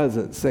his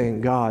presence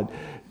saying, God,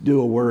 do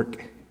a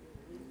work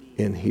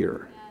in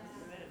here.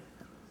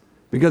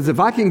 Because if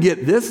I can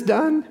get this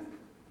done,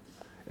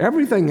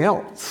 everything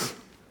else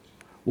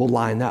will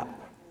line up.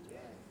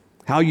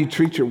 How you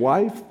treat your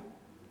wife,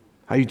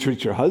 how you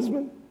treat your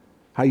husband,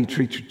 how you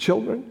treat your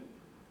children,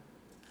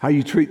 how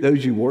you treat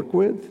those you work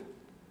with,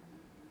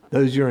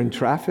 those you're in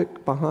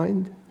traffic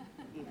behind.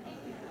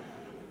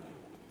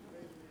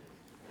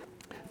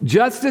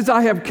 Just as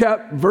I have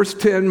kept, verse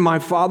 10, my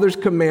Father's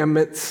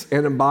commandments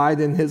and abide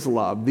in his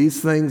love, these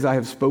things I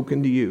have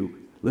spoken to you.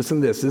 Listen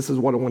to this. This is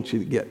what I want you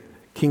to get.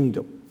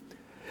 Kingdom.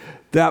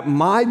 That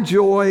my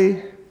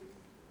joy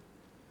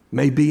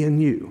may be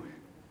in you.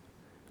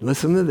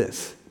 Listen to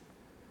this.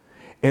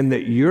 And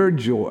that your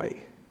joy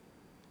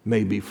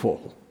may be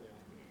full.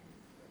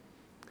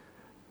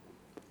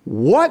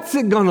 What's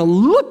it going to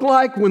look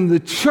like when the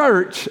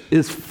church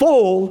is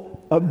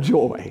full of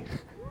joy?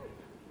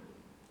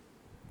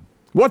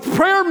 What's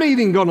prayer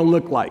meeting going to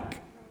look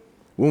like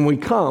when we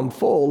come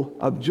full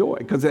of joy?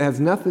 Because it has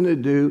nothing to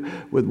do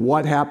with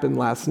what happened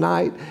last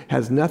night,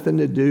 has nothing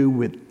to do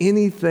with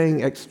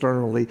anything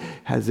externally,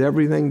 has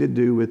everything to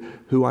do with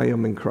who I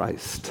am in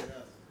Christ.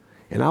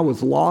 And I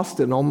was lost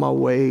and on my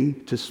way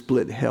to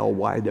split hell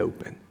wide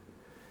open.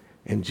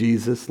 And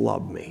Jesus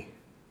loved me.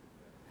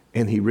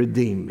 And he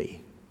redeemed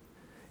me.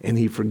 And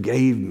he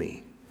forgave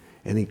me.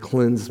 And he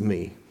cleansed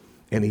me.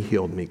 And he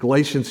healed me.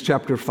 Galatians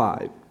chapter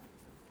 5.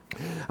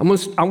 I'm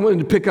going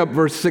to pick up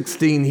verse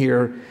 16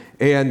 here.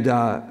 And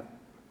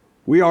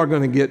we are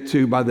going to get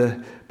to, by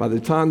the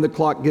time the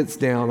clock gets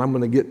down, I'm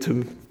going to get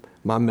to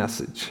my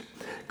message.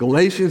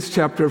 Galatians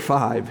chapter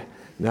 5.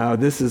 Now,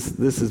 this is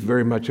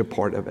very much a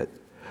part of it.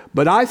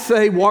 But I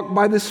say, walk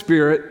by the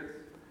Spirit.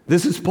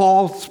 This is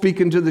Paul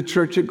speaking to the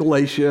church at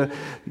Galatia.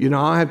 You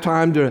know, I have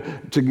time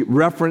to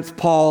reference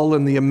Paul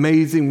and the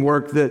amazing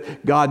work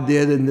that God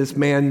did in this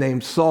man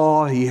named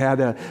Saul. He had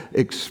an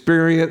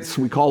experience,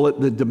 we call it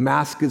the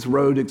Damascus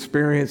Road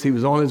experience. He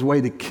was on his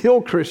way to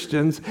kill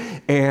Christians,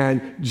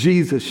 and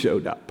Jesus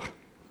showed up.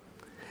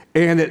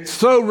 And it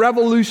so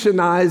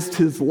revolutionized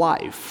his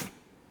life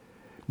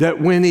that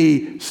when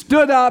he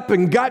stood up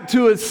and got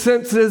to his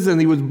senses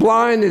and he was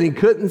blind and he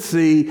couldn't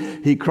see,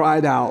 he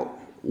cried out,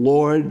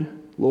 Lord,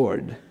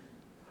 Lord,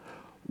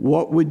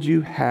 what would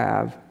you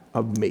have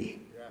of me?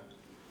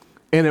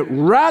 And it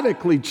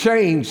radically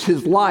changed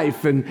his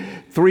life, and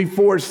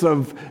 3/4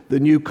 of the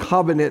new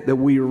covenant that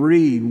we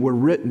read were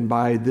written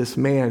by this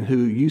man who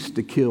used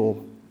to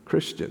kill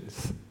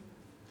Christians.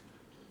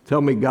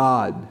 Tell me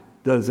God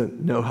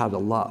doesn't know how to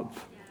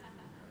love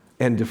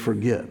and to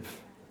forgive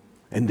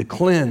and to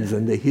cleanse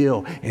and to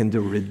heal and to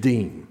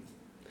redeem.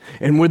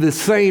 And with the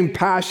same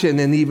passion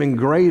and even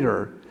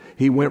greater,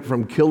 he went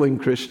from killing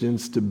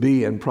Christians to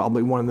being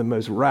probably one of the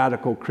most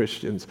radical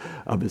Christians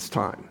of his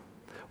time.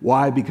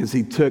 Why? Because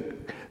he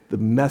took the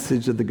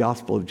message of the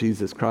gospel of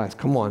Jesus Christ.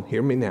 Come on,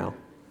 hear me now.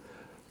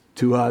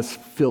 To us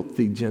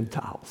filthy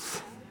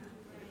Gentiles.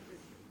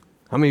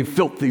 How many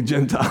filthy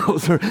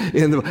Gentiles are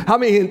in the? How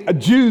many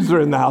Jews are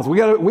in the house? We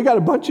got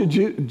a bunch of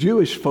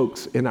Jewish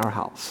folks in our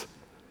house.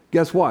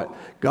 Guess what?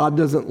 God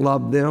doesn't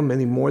love them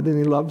any more than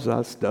he loves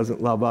us,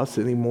 doesn't love us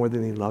any more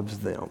than he loves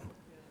them.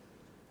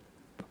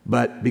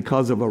 But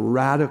because of a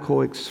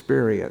radical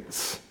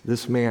experience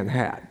this man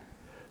had.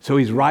 So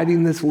he's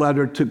writing this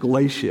letter to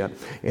Galatia,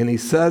 and he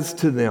says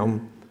to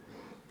them,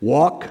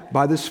 walk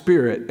by the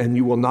Spirit, and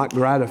you will not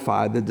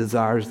gratify the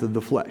desires of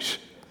the flesh.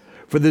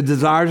 For the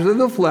desires of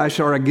the flesh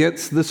are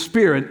against the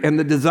Spirit, and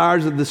the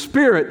desires of the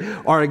Spirit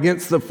are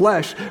against the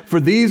flesh. For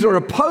these are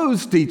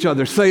opposed to each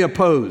other. Say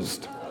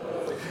opposed.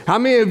 How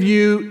many of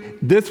you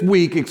this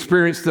week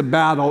experienced a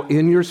battle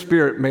in your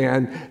spirit,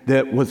 man,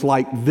 that was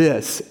like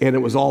this, and it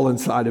was all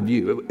inside of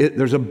you?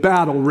 There's a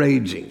battle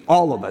raging,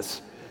 all of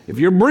us. If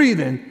you're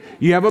breathing,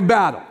 you have a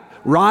battle.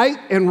 Right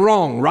and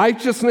wrong,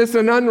 righteousness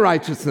and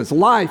unrighteousness,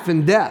 life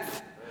and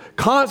death,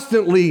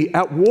 constantly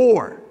at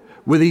war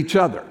with each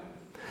other.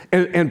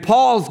 And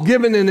Paul's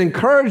given an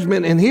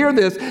encouragement, and hear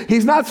this,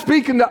 he's not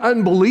speaking to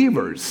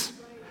unbelievers.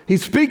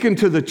 He's speaking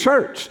to the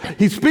church.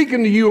 He's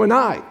speaking to you and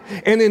I.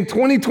 And in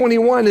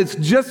 2021, it's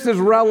just as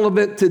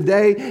relevant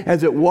today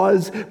as it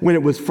was when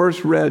it was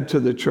first read to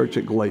the church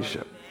at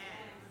Galatia.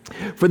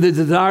 For the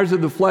desires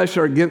of the flesh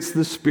are against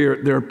the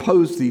Spirit. They're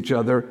opposed to each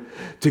other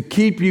to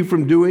keep you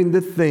from doing the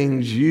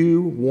things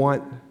you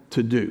want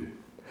to do.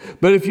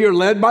 But if you're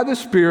led by the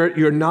Spirit,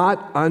 you're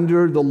not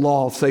under the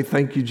law. Say,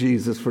 thank you,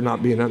 Jesus, for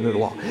not being under the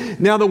law.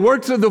 Now, the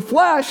works of the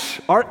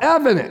flesh are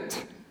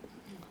evident.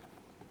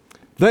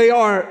 They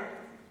are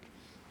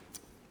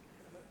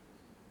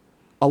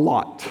a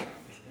lot.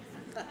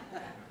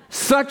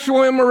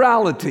 Sexual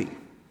immorality,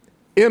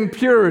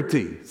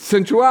 impurity,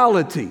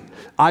 sensuality,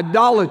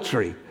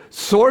 idolatry,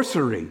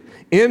 sorcery,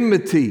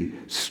 enmity,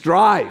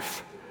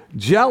 strife,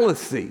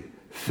 jealousy,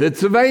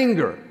 fits of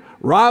anger,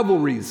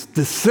 rivalries,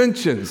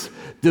 dissensions,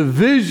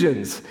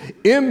 divisions,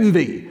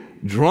 envy,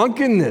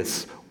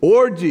 drunkenness,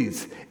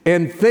 orgies,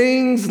 and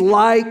things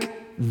like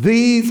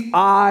these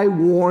I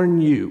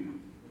warn you.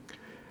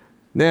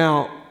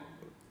 Now,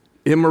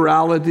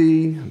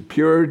 immorality,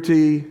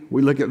 purity,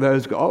 we look at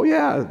those and go, oh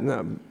yeah,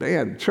 no,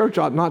 man, church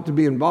ought not to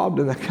be involved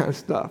in that kind of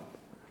stuff.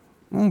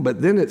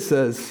 But then it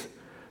says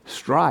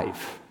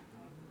strife,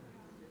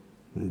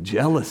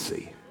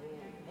 jealousy,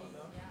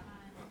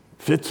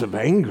 fits of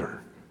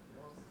anger,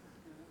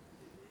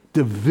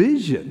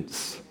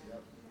 divisions.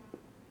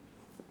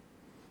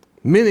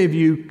 Many of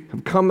you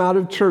have come out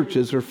of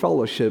churches or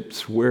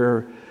fellowships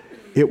where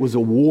it was a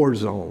war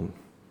zone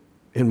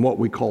in what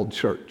we called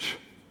church.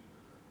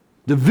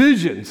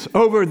 Divisions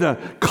over the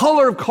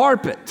color of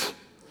carpet,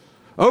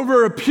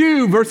 over a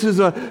pew versus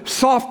a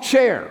soft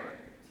chair.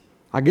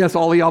 I guess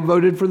all of y'all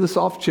voted for the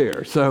soft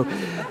chair.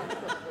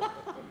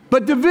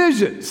 But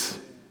divisions,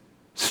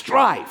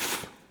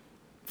 strife,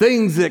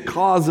 things that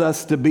cause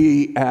us to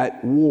be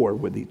at war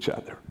with each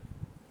other.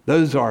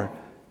 Those are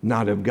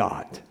not of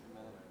God.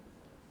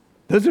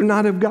 Those are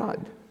not of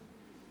God.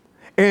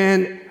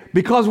 And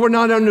because we're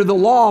not under the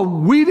law,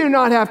 we do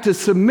not have to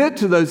submit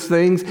to those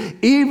things,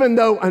 even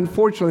though,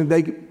 unfortunately,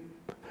 they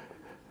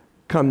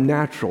come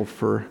natural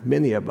for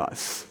many of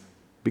us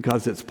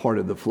because it's part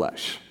of the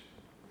flesh.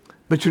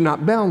 But you're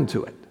not bound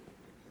to it.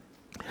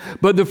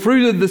 But the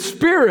fruit of the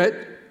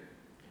Spirit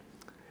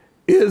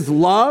is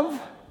love.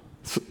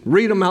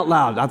 Read them out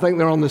loud. I think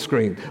they're on the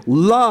screen.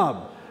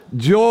 Love,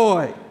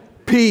 joy,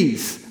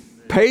 peace,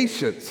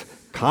 patience,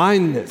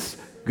 kindness,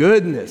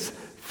 goodness,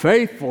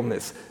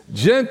 faithfulness,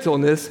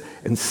 gentleness,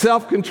 and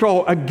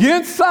self-control.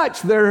 Against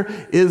such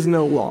there is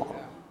no law.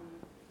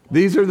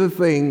 These are the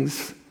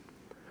things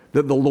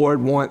that the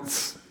Lord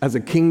wants as a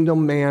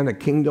kingdom man, a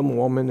kingdom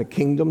woman, a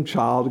kingdom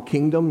child, a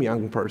kingdom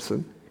young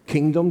person,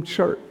 kingdom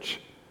church.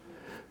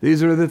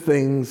 These are the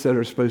things that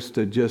are supposed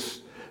to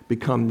just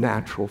become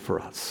natural for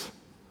us.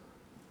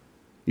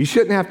 You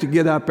shouldn't have to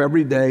get up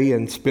every day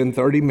and spend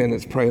 30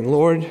 minutes praying,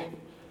 Lord,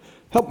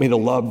 help me to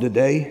love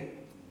today.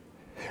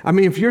 I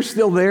mean, if you're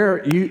still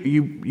there,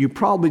 you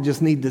probably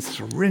just need to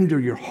surrender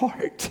your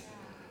heart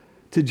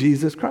to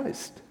Jesus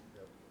Christ.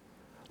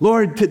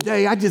 Lord,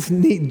 today I just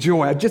need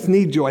joy. I just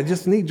need joy. I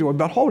just need joy.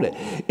 But hold it.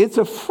 It's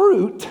a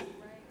fruit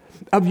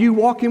of you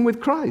walking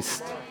with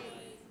Christ.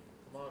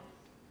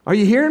 Are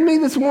you hearing me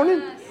this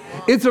morning?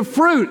 It's a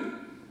fruit.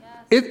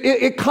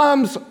 It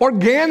comes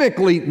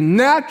organically,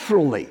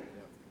 naturally.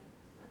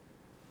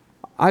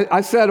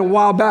 I said a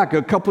while back,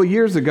 a couple of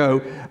years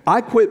ago,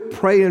 I quit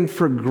praying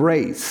for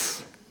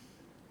grace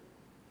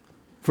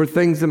for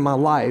things in my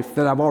life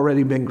that I've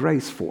already been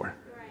graced for.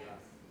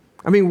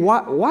 I mean,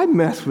 why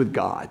mess with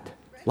God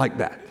like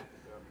that?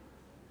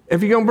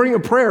 If you're going to bring a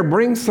prayer,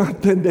 bring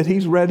something that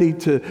he's ready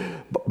to,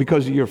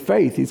 because of your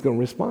faith, he's going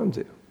to respond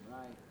to.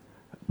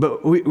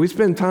 But we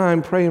spend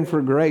time praying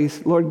for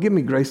grace. Lord, give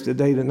me grace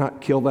today to not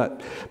kill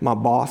my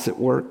boss at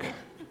work.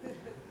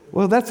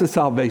 Well, that's a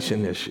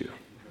salvation issue.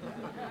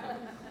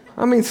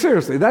 I mean,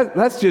 seriously,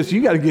 that's just,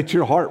 you got to get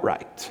your heart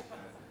right.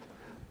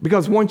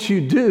 Because once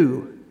you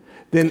do,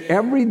 then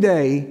every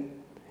day,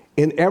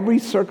 in every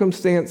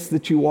circumstance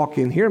that you walk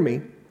in, hear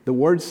me, the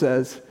word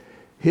says,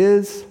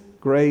 his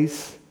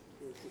grace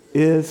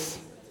is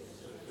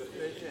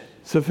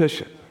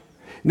sufficient.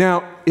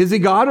 Now, is he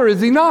God or is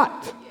he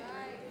not?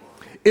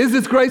 Is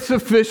his grace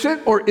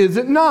sufficient or is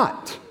it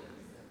not?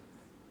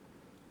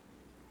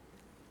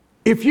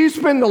 If you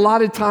spend a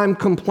lot of time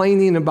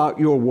complaining about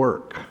your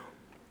work,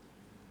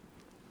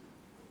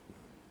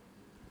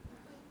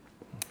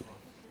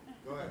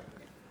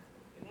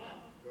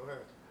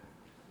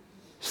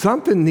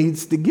 something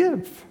needs to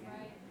give.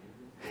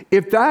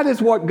 If that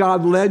is what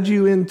God led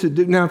you in to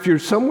do, now if you're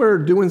somewhere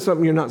doing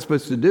something you're not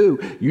supposed to do,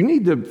 you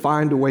need to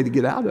find a way to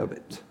get out of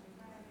it.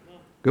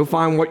 Go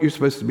find what you're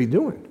supposed to be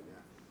doing.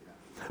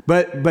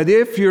 But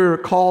if you're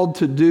called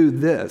to do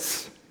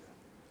this,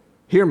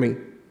 hear me,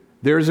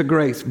 there's a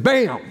grace.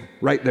 Bam!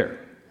 Right there.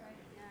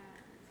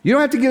 You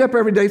don't have to get up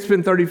every day,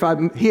 spend 35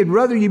 minutes. He'd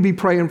rather you be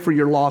praying for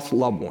your lost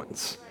loved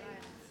ones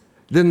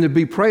than to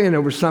be praying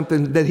over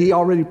something that he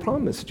already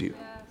promised you.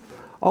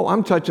 Oh,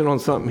 I'm touching on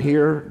something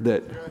here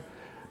that...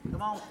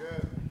 Come on.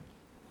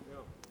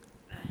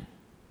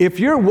 If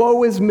you're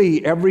woe is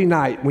me every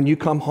night when you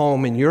come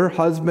home and your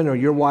husband or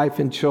your wife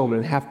and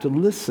children have to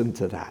listen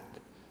to that,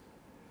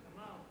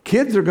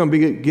 kids are going to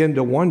begin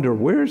to wonder,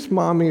 where's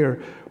mommy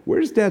or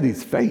where's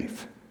daddy's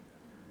faith?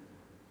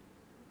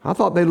 I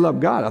thought they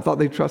loved God. I thought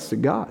they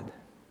trusted God.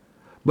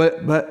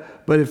 But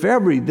if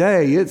every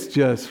day it's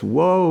just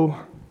woe,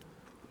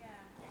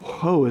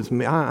 woe is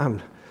me.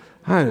 I'm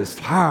just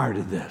tired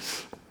of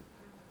this.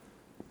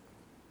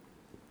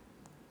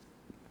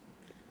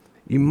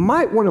 You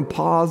might want to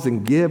pause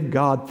and give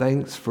God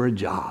thanks for a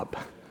job.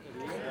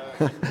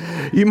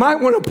 You might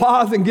want to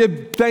pause and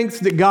give thanks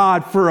to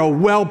God for a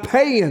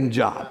well-paying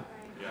job,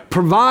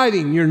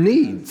 providing your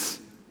needs.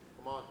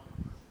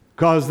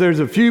 Because there's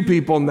a few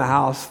people in the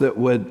house that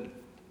would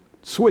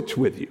switch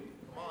with you.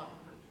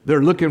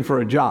 They're looking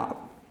for a job.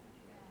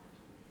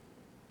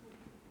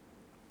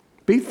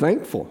 Be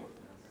thankful.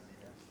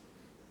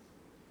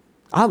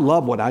 I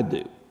love what I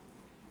do.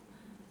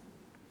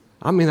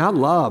 I mean, I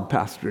love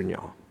pastoring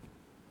y'all.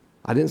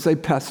 I didn't say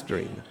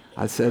pestering.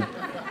 I said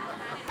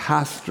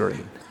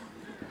pastoring.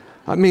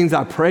 That means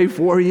I pray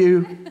for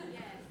you,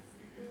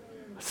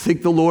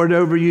 seek the Lord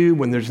over you.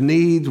 When there's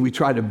needs, we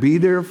try to be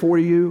there for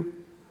you.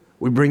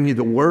 We bring you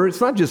the word. It's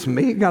not just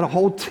me. I got a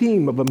whole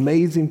team of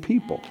amazing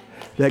people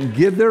that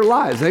give their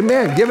lives.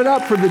 Amen. Give it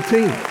up for the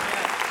team.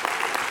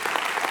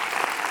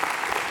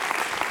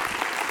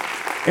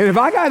 And if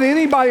I got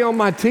anybody on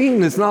my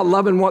team that's not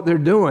loving what they're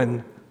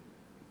doing,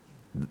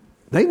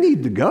 they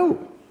need to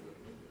go.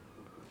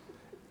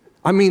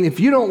 I mean, if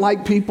you don't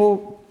like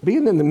people,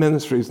 being in the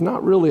ministry is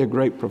not really a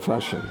great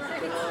profession.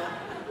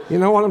 You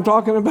know what I'm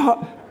talking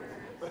about?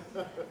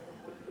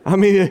 I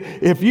mean,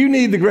 if you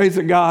need the grace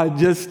of God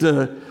just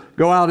to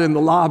go out in the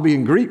lobby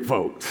and greet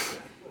folks,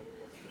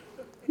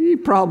 you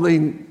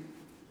probably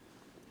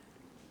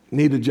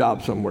need a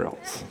job somewhere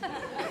else.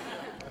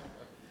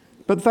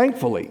 But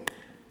thankfully,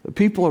 the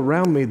people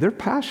around me, they're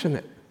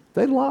passionate.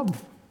 They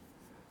love.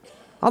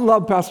 I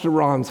love Pastor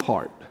Ron's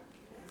heart.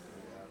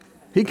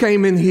 He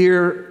came in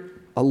here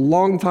a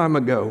long time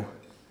ago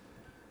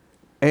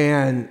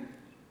and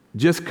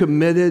just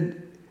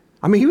committed.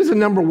 I mean, he was a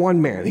number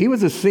one man. He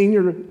was a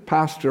senior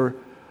pastor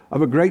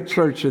of a great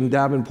church in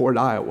Davenport,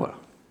 Iowa.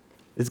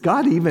 Is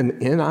God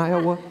even in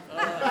Iowa?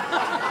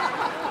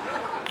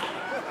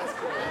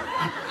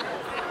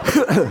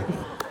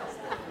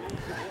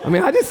 I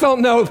mean, I just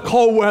don't know if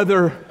cold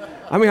weather,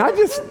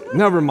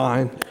 never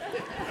mind.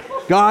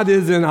 God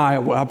is in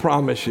Iowa, I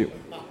promise you.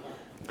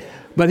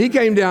 But he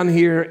came down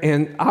here,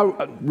 and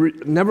I'll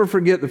never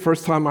forget the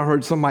first time I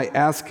heard somebody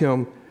ask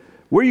him,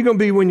 where are you going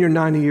to be when you're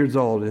 90 years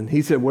old? And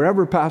he said,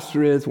 wherever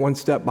pastor is, one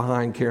step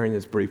behind carrying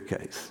his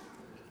briefcase.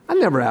 I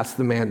never asked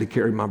the man to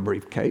carry my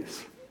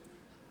briefcase.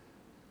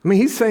 I mean,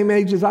 he's the same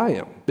age as I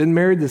am. Been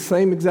married the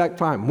same exact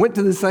time. Went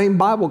to the same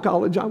Bible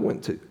college I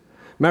went to.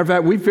 Matter of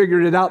fact, we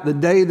figured it out the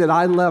day that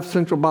I left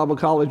Central Bible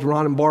College.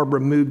 Ron and Barbara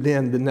moved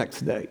in the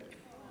next day.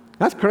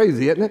 That's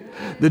crazy, isn't it?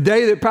 The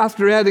day that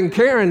Pastor Ed and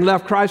Karen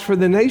left Christ for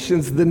the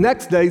Nations, the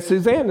next day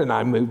Suzanne and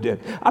I moved in.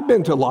 I've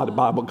been to a lot of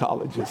Bible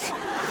colleges.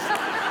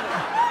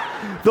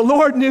 The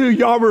Lord knew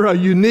y'all were a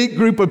unique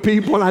group of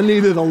people, and I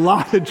needed a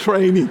lot of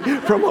training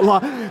from a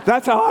lot.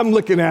 That's how I'm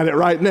looking at it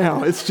right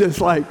now. It's just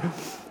like,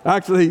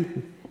 actually,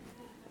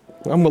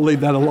 I'm going to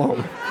leave that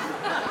alone.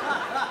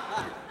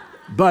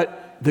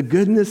 But the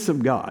goodness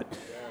of God,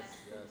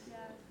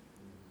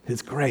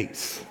 His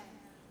grace.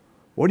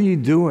 What are you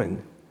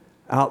doing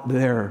out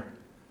there?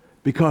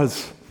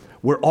 Because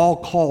we're all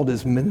called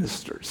as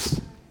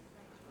ministers.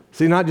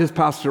 See, not just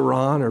Pastor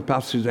Ron or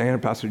Pastor Suzanne or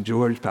Pastor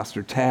George,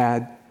 Pastor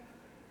Tad,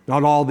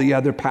 not all the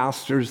other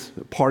pastors,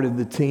 part of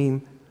the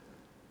team.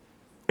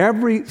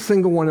 Every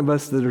single one of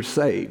us that are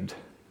saved,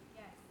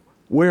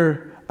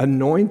 we're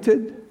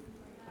anointed,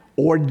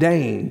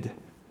 ordained,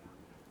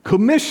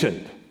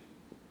 commissioned.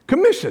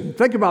 Commissioned.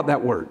 Think about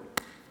that word.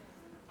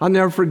 I'll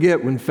never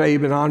forget when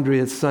Fabe and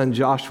Andrea's son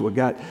Joshua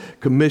got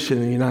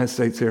commissioned in the United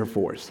States Air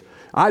Force.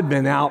 I'd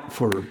been out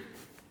for a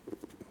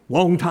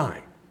long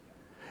time,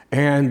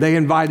 and they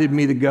invited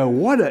me to go.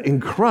 What an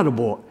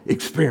incredible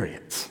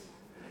experience.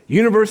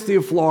 University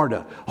of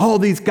Florida, all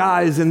these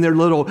guys in their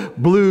little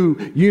blue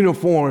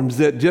uniforms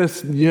that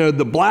just, the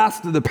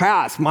blast of the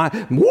past,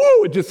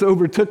 it just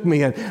overtook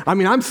me. And I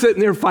mean, I'm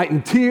sitting there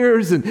fighting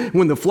tears, and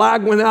when the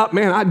flag went up,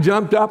 man, I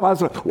jumped up. I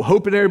was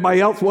hoping everybody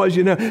else was,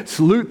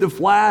 salute the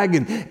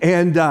flag.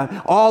 And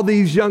all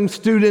these young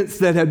students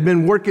that had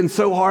been working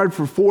so hard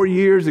for 4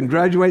 years and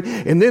graduate.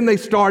 And then they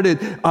started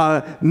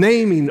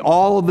naming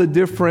all the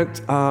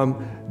different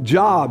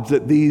jobs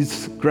that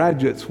these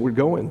graduates were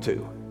going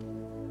to.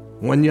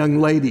 One young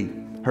lady,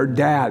 her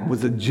dad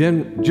was a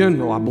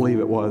general, I believe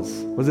it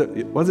was. Was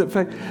it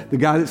Faye? The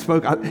guy that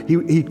spoke,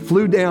 he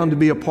flew down to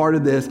be a part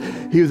of this.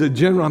 He was a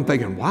general. I'm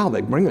thinking, wow,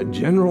 they bring a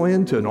general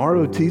into an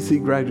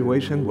ROTC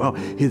graduation? Well,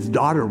 his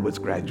daughter was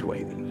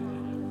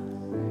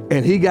graduating.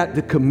 And he got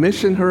to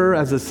commission her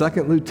as a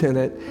second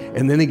lieutenant,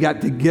 and then he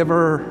got to give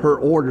her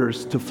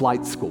orders to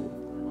flight school.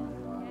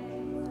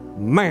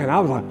 Man, I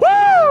was like,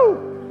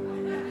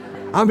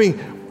 woo! I mean,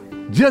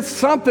 just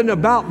something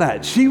about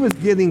that. She was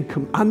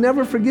getting, I'll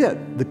never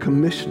forget the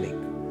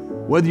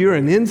commissioning. Whether you're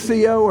an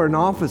NCO or an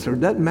officer, it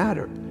doesn't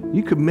matter.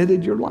 You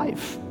committed your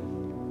life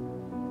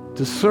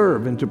to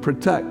serve and to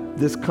protect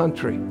this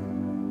country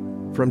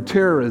from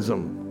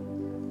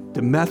terrorism,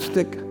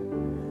 domestic,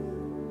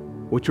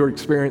 which we're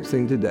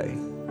experiencing today,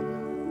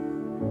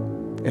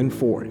 and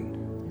foreign.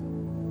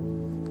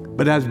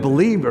 But as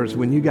believers,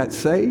 when you got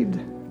saved,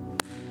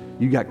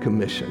 you got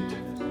commissioned.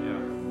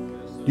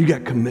 You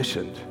got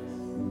commissioned.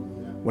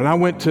 When I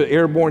went to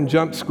airborne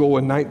jump school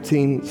in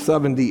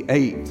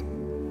 1978,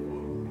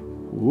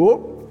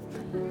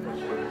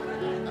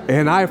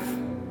 and I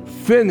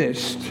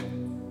finished,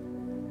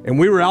 and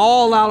we were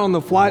all out on the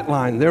flight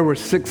line. There were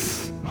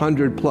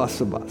 600 plus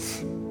of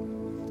us.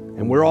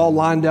 And we're all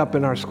lined up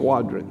in our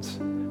squadrons.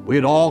 We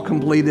had all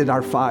completed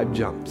our 5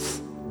 jumps.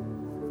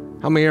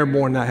 How many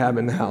airborne I have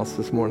in the house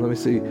this morning? Let me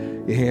see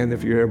your hand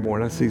if you're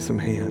airborne. I see some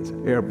hands.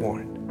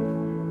 Airborne.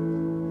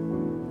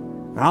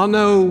 I don't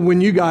know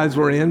when you guys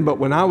were in, but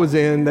when I was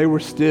in, they were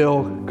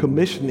still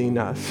commissioning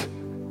us.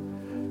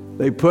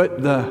 They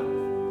put the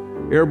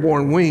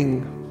airborne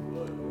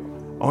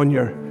wing on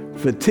your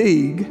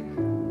fatigue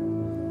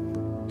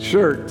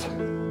shirt.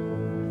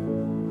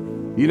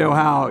 You know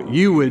how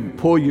you would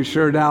pull your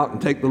shirt out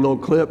and take the little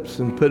clips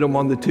and put them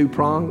on the 2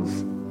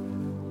 prongs?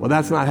 Well,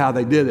 that's not how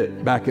they did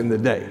it back in the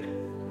day.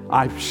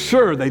 I'm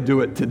sure they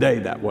do it today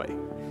that way.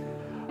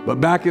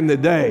 But back in the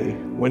day,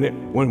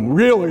 when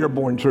real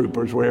airborne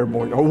troopers were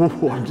airborne,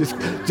 I'm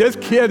just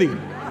kidding.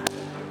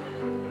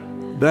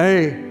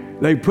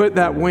 They put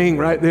that wing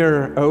right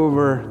there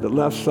over the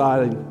left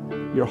side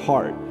of your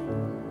heart,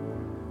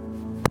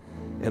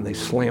 and they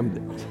slammed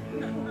it,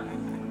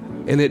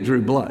 and it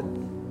drew blood.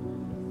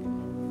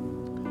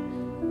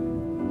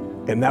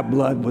 And that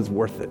blood was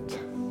worth it,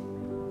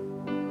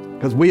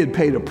 because we had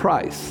paid a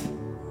price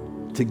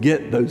to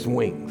get those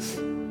wings.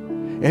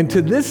 And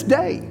to this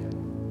day,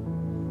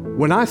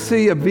 when I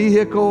see a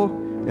vehicle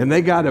and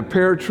they got a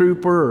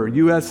paratrooper or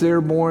U.S.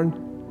 Airborne,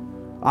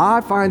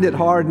 I find it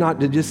hard not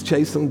to just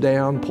chase them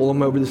down, pull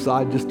them over the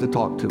side just to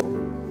talk to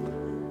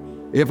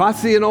them. If I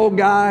see an old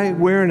guy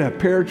wearing a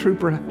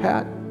paratrooper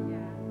hat,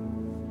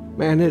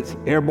 man, it's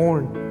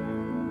airborne.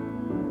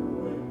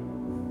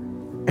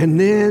 And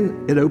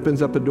then it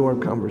opens up a door of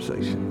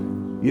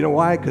conversation. You know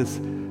why? Because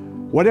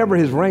whatever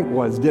his rank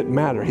was didn't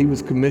matter. He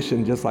was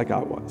commissioned just like I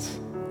was.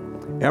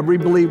 Every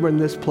believer in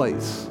this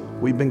place,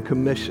 we've been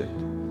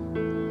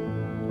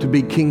commissioned to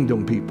be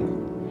kingdom people,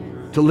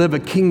 to live a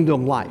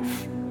kingdom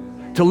life,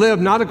 to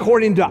live not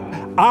according to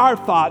our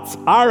thoughts,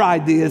 our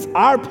ideas,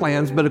 our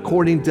plans, but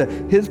according to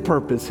his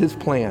purpose, his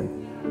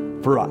plan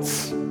for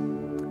us.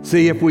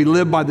 See, if we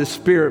live by the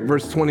Spirit,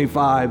 verse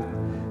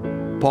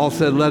 25, Paul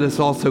said, let us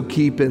also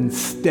keep in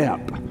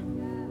step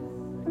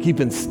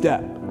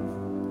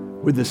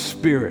with the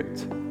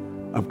Spirit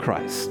of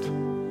Christ.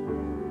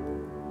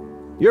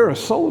 You're a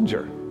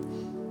soldier.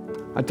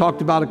 I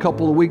talked about a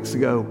couple of weeks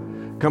ago,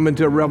 coming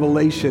to a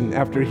revelation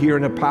after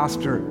hearing a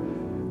pastor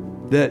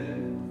that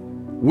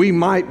we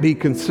might be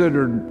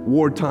considered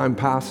wartime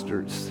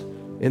pastors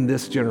in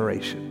this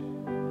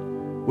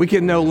generation. We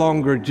can no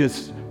longer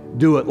just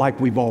do it like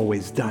we've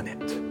always done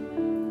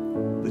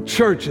it. The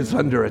church is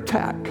under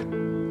attack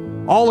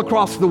all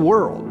across the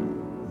world.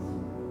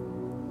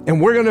 And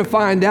we're going to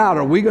find out,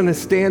 are we going to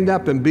stand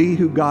up and be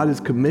who God has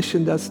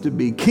commissioned us to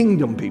be?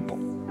 Kingdom people.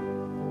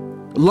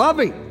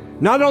 Loving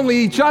not only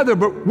each other,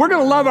 but we're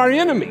going to love our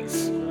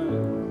enemies.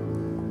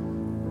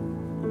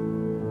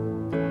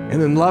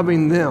 And then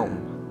loving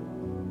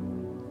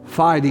them,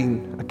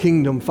 fighting a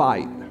kingdom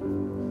fight,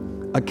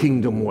 a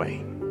kingdom way.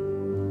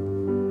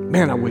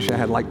 Man, I wish I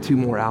had like 2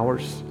 more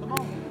hours.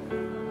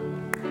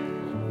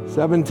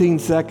 17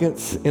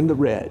 seconds in the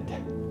red.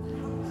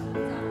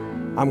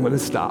 I'm going to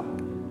stop.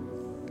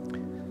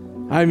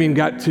 I haven't even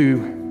got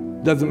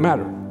to, doesn't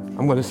matter.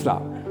 I'm going to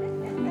stop.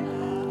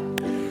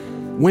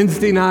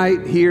 Wednesday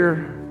night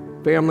here,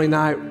 family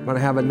night, we're going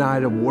to have a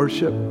night of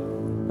worship.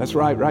 That's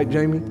right,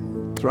 Jamie?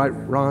 That's right,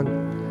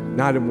 Ron?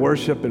 Night of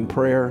worship and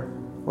prayer.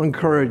 I'll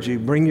encourage you,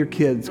 bring your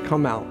kids,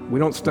 come out. We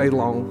don't stay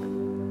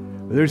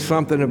long. There's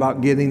something about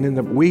getting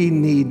in we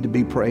need to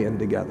be praying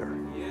together.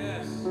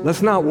 Yes.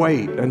 Let's not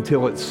wait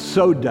until it's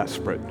so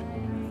desperate.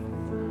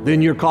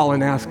 Then you're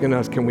calling, asking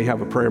us, can we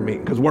have a prayer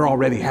meeting? Because we're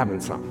already having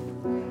some.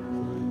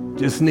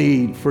 Just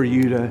need for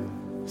you to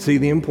see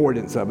the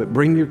importance of it.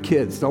 Bring your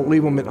kids. Don't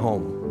leave them at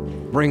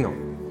home. Bring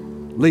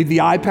them. Leave the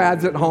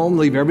iPads at home.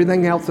 Leave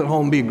everything else at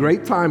home. Be a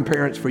great time,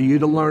 parents, for you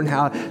to learn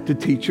how to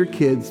teach your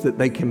kids that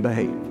they can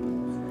behave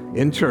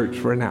in church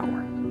for an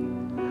hour.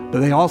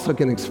 But they also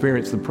can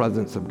experience the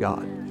presence of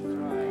God.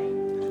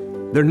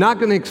 They're not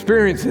going to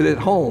experience it at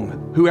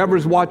home.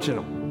 Whoever's watching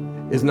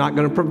them is not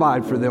going to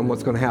provide for them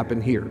what's going to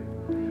happen here.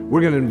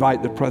 We're going to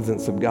invite the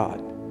presence of God.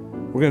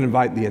 We're going to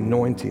invite the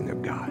anointing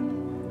of God.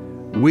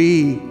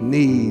 We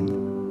need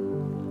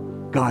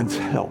God's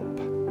help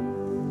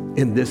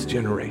in this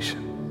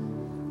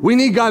generation. We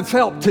need God's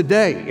help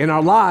today in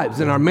our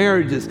lives, in our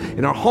marriages,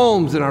 in our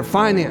homes, in our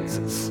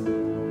finances.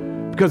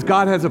 Because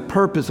God has a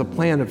purpose, a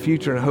plan, a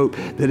future, and a hope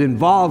that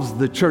involves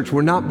the church.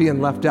 We're not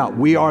being left out.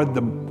 We are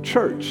the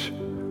church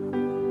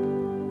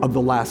of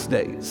the last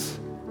days.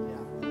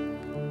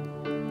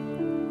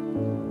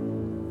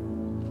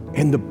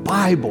 And the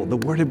Bible, the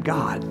Word of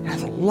God,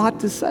 has a lot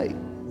to say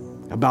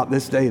about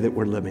this day that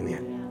we're living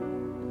in.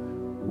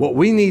 What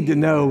we need to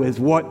know is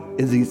what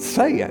is he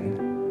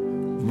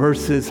saying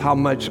versus how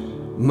much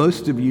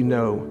most of you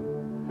know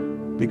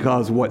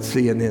because what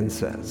CNN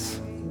says,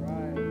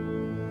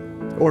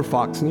 or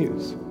Fox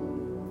News,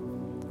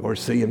 or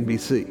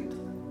CNBC,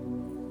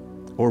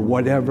 or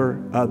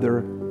whatever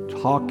other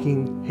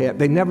talking head.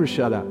 They never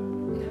shut up.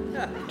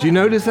 Do you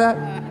notice that?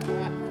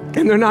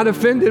 And they're not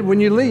offended when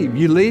you leave.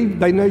 You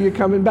leave, they know you're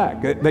coming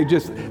back.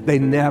 They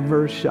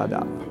never shut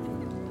up.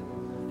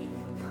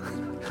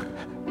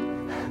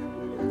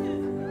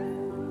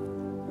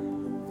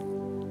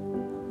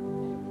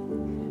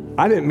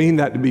 I didn't mean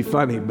that to be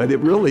funny, but it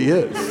really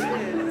is.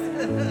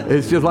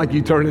 It's just like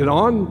you turn it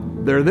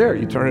on, they're there.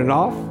 You turn it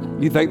off,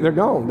 you think they're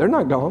gone. They're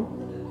not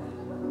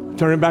gone.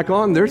 Turn it back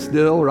on, they're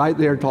still right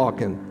there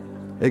talking,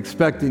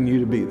 expecting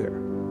you to be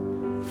there,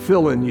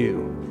 filling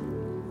you.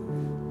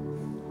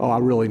 Oh, I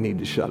really need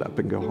to shut up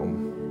and go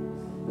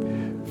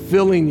home.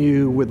 Filling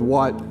you with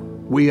what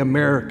we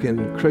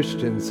American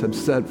Christians have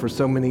said for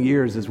so many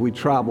years as we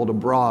traveled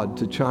abroad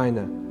to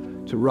China,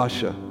 to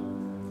Russia,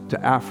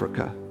 to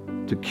Africa,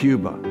 to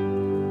Cuba.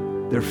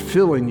 They're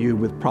filling you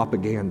with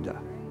propaganda.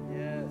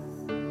 Yes.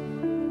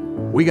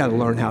 We got to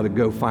learn how to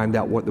go find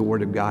out what the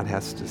Word of God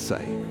has to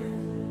say.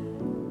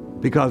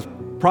 Because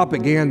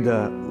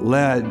propaganda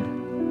led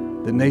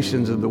the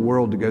nations of the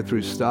world to go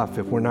through stuff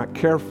if we're not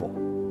careful.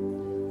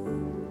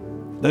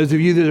 Those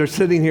of you that are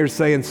sitting here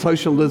saying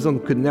socialism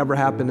could never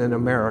happen in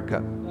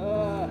America,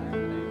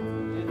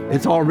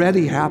 it's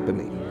already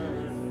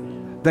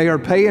happening. They are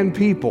paying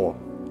people.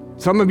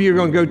 Some of you are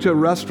going to go to a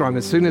restaurant.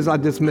 As soon as I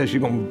dismiss,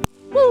 you're going to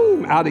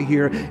boom out of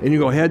here, and you're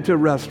going to head to a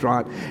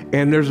restaurant,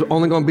 and there's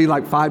only going to be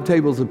like 5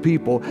 tables of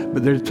people,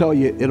 but they'll tell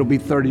you it'll be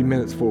 30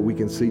 minutes before we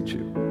can seat you.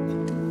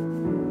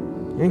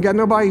 You ain't got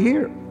nobody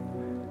here.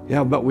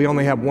 Yeah, but we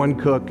only have 1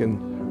 cook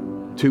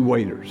and 2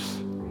 waiters.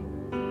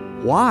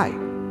 Why?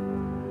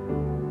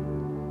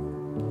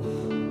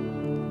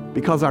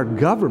 Because our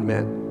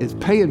government is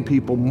paying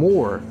people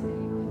more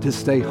to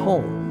stay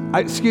home.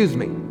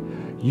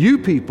 You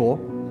people,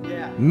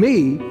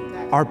 me,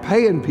 are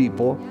paying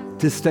people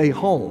to stay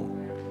home.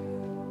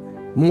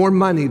 More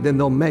money than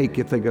they'll make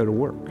if they go to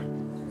work.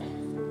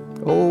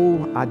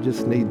 Oh, I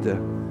just need to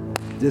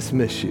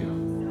dismiss you.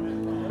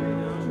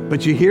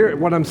 But you hear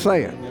what I'm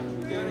saying?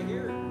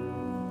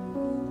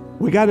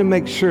 We got to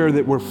make sure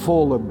that we're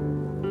full of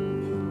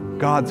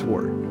God's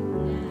Word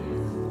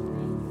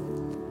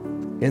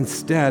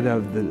instead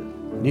of the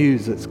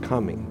news that's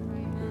coming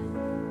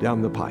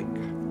down the pike.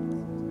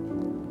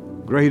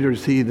 Greater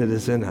is He that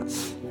is in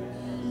us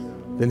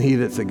than he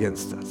that's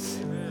against us.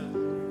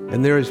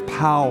 And there is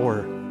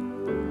power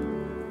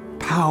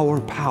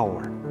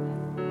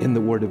in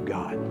the Word of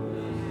God.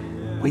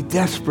 We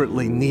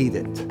desperately need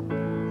it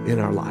in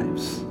our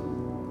lives.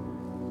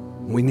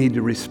 We need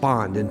to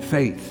respond in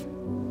faith,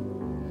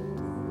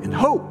 in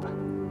hope,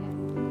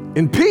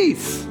 in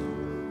peace,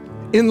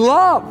 in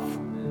love.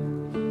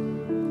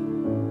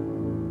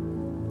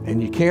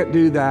 And you can't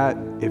do that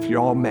if you're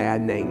all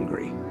mad and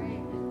angry.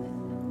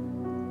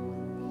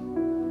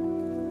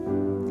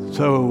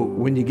 So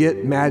when you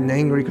get mad and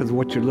angry because of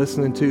what you're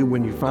listening to,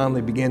 when you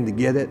finally begin to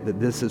get it, that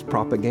this is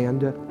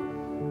propaganda,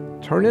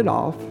 turn it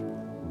off.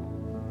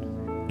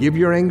 Give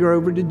your anger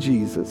over to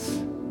Jesus.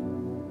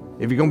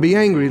 If you're going to be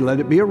angry, let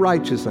it be a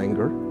righteous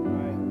anger.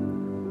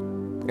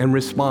 And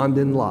respond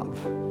in love,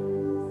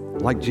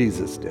 like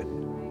Jesus did.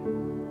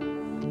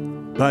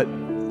 But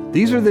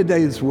these are the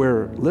days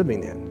we're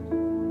living in.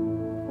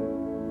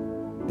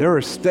 There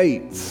are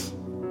states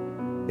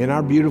in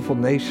our beautiful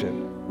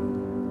nation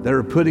that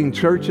are putting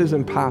churches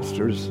and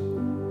pastors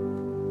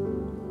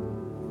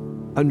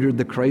under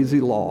the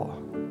crazy law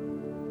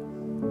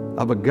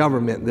of a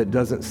government that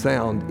doesn't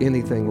sound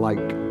anything like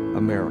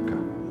America.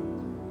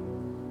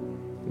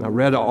 I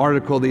read an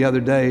article the other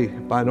day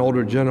by an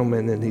older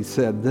gentleman, and he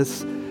said,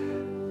 "This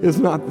is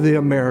not the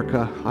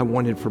America I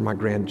wanted for my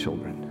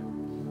grandchildren."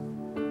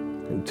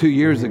 And 2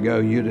 years ago,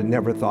 you'd have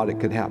never thought it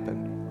could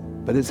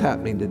happen, but it's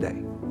happening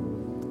today.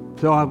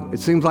 So it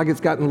seems like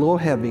it's gotten a little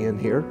heavy in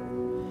here.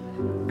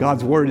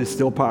 God's Word is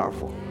still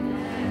powerful,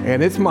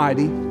 and it's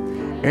mighty,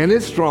 and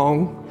it's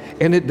strong,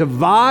 and it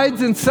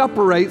divides and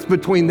separates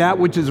between that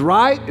which is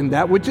right and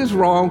that which is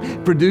wrong,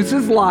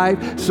 produces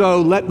life.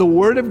 So let the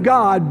Word of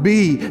God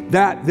be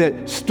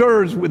that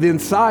stirs within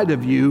inside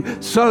of you,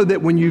 so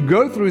that when you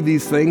go through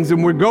these things,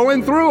 and we're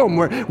going through them,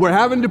 we're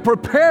having to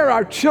prepare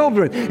our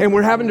children, and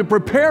we're having to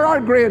prepare our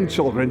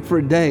grandchildren for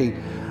a day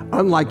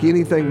unlike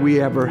anything we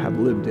ever have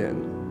lived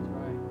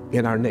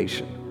in our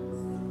nation.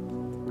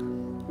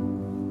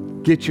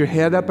 Get your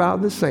head up out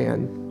of the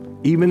sand,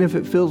 even if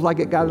it feels like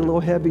it got a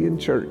little heavy in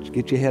church.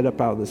 Get your head up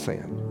out of the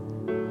sand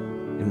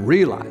and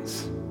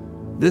realize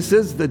this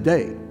is the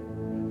day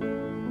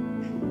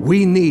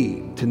we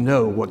need to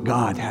know what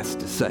God has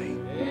to say.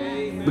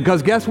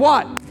 Because guess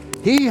what?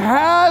 He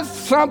has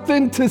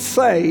something to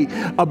say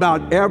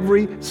about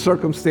every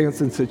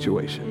circumstance and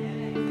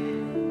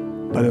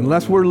situation. But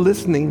unless we're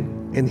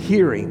listening and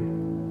hearing,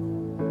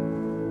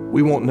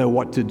 we won't know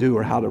what to do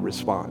or how to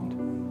respond.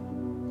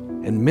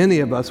 And many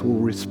of us will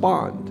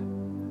respond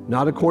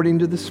not according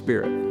to the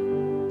Spirit,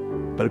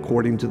 but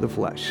according to the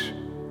flesh,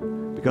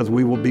 because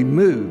we will be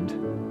moved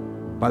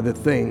by the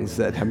things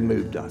that have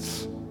moved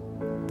us.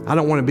 I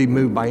don't want to be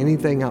moved by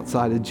anything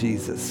outside of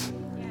Jesus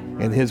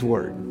and His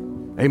Word.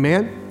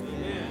 Amen?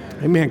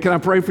 Amen. Can I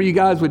pray for you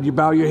guys? Would you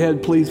bow your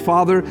head, please?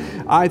 Father,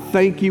 I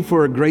thank you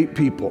for a great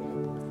people.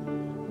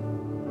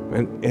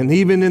 And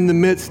even in the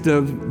midst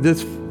of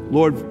this,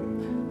 Lord,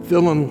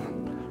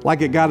 feeling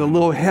like it got a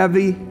little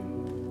heavy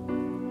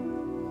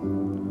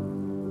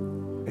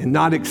and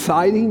not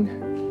exciting,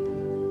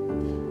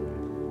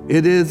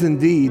 it is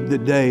indeed the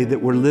day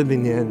that we're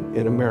living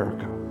in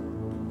America.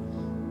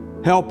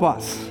 Help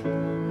us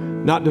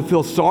not to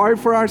feel sorry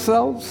for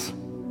ourselves.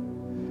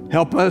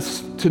 Help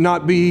us to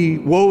not be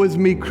woe is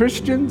me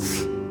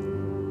Christians.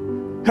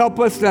 Help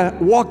us to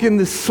walk in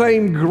the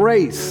same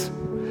grace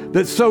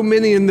that so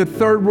many in the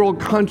third world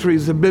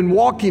countries have been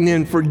walking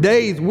in for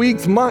days,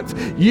 weeks, months,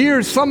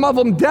 years, some of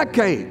them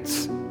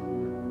decades.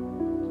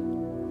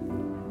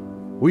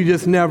 We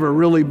just never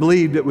really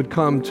believed it would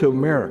come to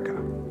America.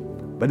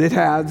 But it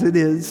has, it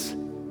is.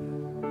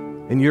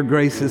 And your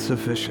grace is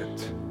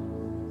sufficient.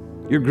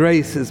 Your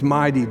grace is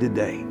mighty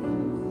today.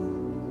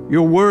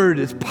 Your word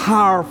is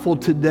powerful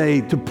today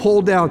to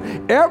pull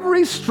down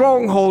every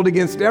stronghold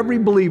against every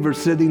believer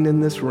sitting in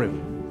this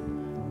room.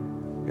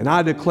 And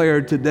I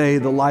declare today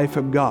the life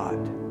of God,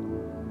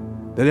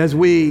 that as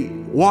we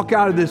walk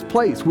out of this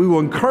place, we will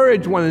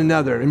encourage one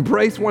another,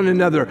 embrace one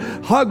another,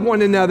 hug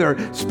one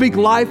another, speak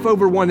life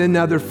over one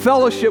another,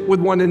 fellowship with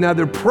one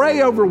another,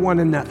 pray over one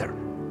another,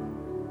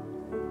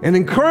 and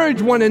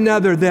encourage one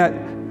another that,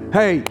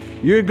 hey,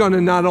 you're going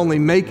to not only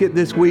make it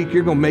this week,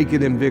 you're going to make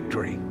it in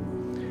victory.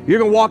 You're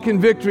going to walk in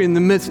victory in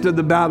the midst of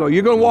the battle.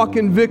 You're going to walk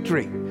in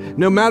victory.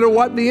 No matter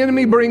what the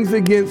enemy brings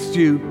against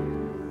you,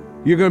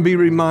 you're going to be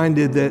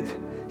reminded that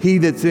He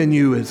that's in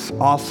you is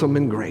awesome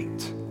and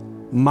great,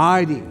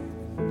 mighty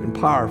and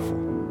powerful.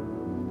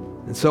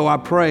 And so I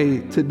pray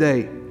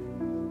today,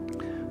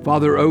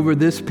 Father, over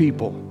this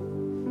people,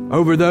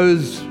 over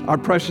those, our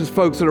precious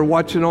folks that are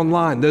watching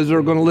online, those that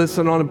are going to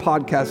listen on a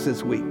podcast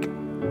this week.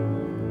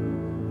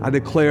 I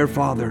declare,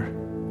 Father,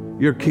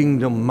 your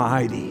kingdom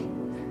mighty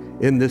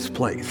in this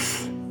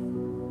place.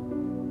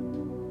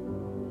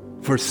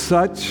 For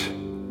such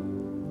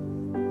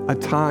a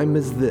time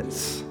as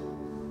this.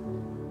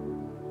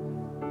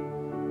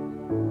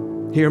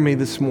 Hear me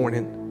this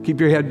morning. Keep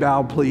your head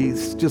bowed,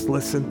 please. Just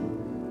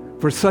listen.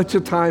 For such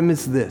a time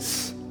as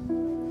this,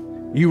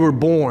 you were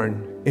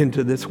born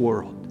into this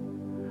world.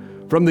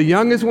 From the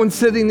youngest one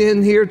sitting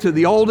in here to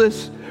the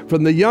oldest,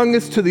 from the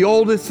youngest to the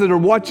oldest that are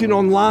watching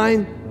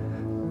online,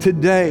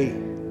 today,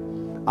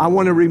 I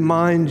want to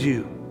remind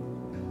you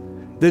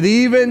that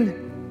even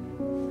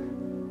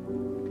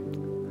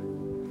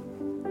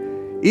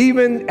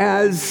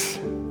as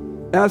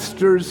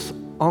Esther's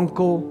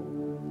uncle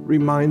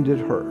reminded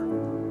her,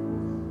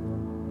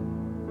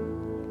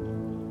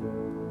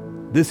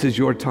 this is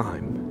your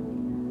time.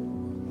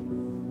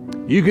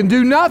 You can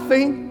do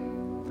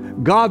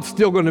nothing. God's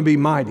still going to be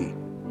mighty.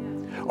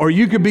 Or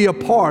you could be a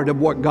part of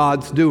what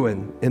God's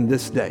doing in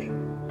this day.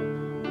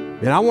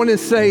 And I want to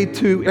say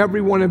to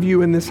every one of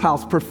you in this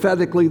house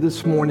prophetically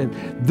this morning,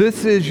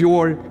 this is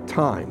your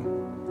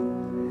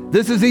time.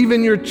 This is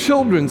even your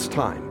children's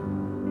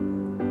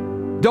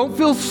time. Don't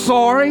feel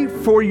sorry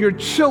for your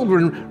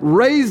children.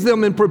 Raise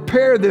them and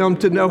prepare them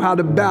to know how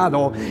to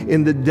battle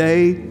in the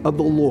day of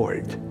the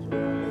Lord.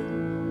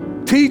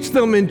 Teach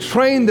them and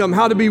train them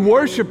how to be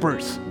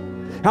worshipers,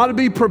 how to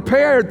be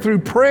prepared through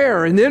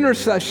prayer and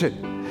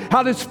intercession,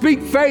 how to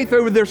speak faith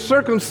over their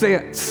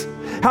circumstance,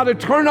 how to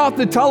turn off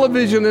the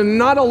television and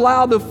not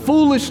allow the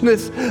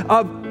foolishness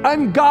of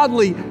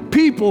ungodly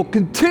people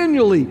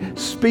continually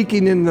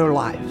speaking in their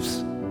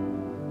lives.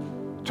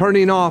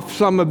 Turning off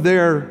some of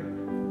their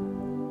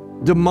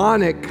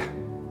demonic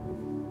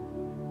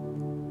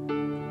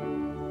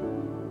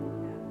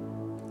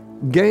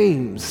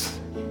games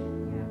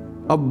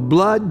of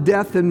blood,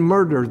 death, and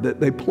murder that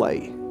they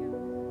play.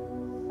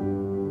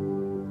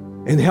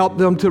 And help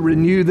them to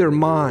renew their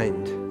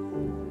mind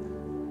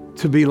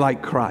to be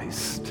like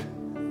Christ.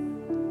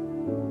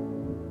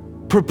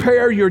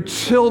 Prepare your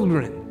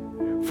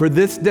children for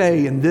this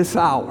day and this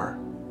hour,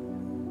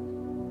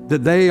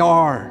 that they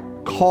are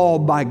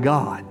called by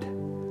God.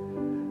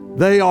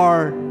 They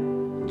are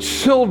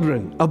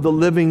children of the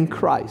living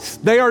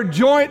Christ. They are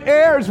joint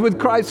heirs with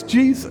Christ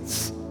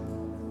Jesus.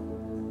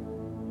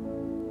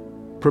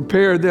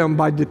 Prepare them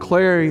by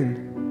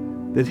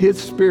declaring that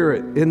His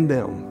Spirit in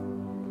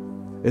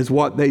them is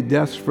what they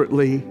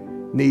desperately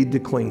need to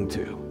cling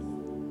to.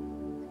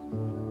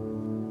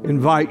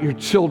 Invite your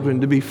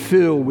children to be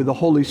filled with the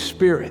Holy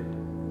Spirit.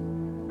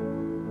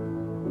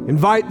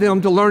 Invite them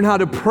to learn how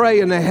to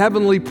pray in a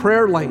heavenly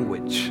prayer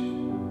language.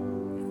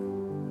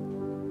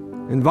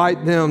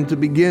 Invite them to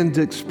begin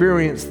to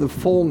experience the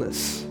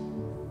fullness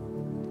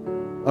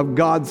of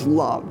God's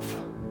love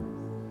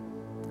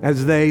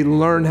as they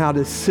learn how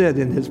to sit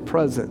in His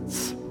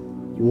presence,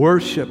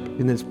 worship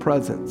in His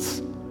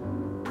presence,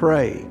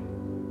 pray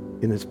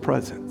in His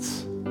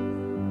presence.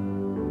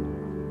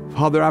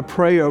 Father, I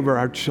pray over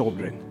our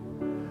children.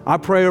 I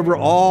pray over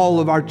all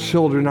of our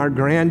children, our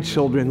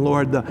grandchildren,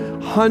 Lord, the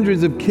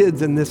hundreds of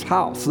kids in this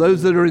house,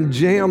 those that are in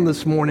JAM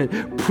this morning,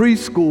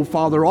 preschool,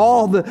 Father,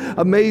 all the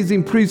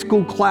amazing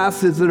preschool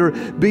classes that are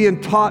being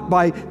taught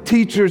by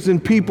teachers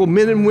and people,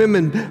 men and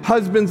women,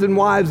 husbands and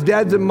wives,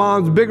 dads and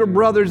moms, bigger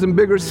brothers and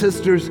bigger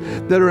sisters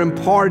that are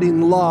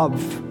imparting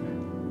love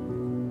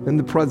in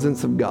the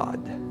presence of God.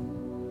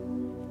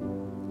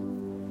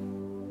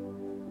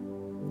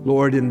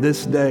 Lord, in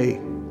this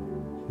day,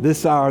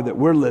 this hour that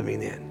we're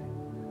living in,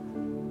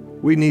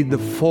 we need the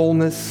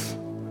fullness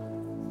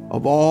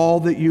of all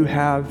that you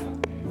have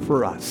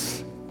for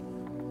us.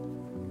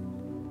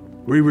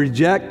 We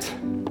reject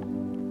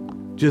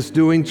just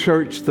doing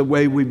church the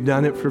way we've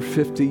done it for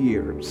 50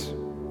 years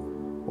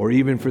or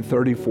even for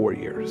 34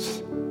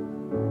 years.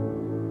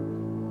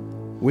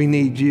 We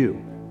need you.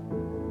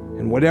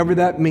 And whatever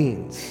that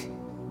means,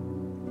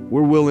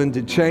 we're willing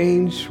to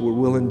change, we're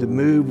willing to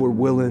move, we're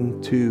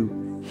willing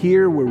to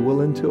hear, we're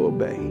willing to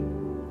obey.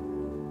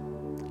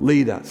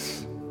 Lead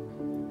us.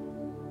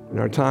 In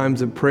our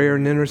times of prayer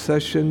and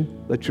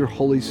intercession, let your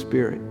Holy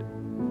Spirit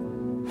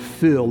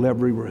fill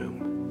every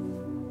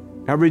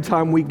room. Every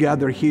time we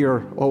gather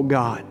here, oh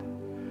God,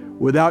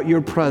 without your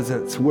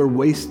presence, we're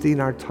wasting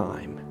our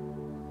time.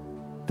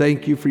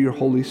 Thank you for your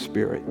Holy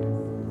Spirit.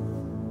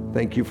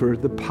 Thank you for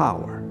the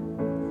power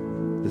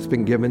that's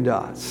been given to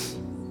us.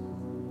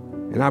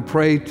 And I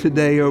pray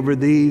today over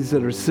these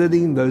that are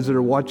sitting, those that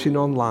are watching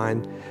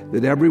online,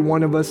 that every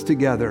one of us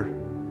together,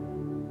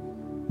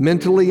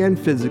 mentally and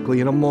physically,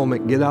 in a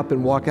moment, get up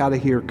and walk out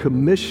of here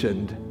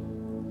commissioned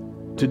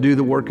to do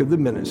the work of the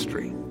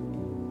ministry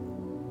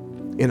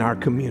in our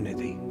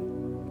community.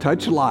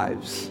 Touch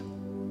lives,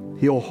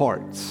 heal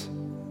hearts,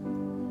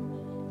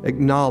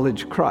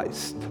 acknowledge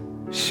Christ,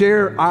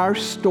 share our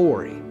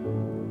story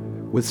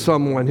with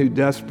someone who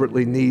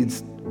desperately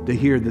needs to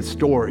hear the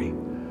story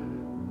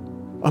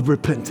of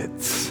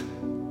repentance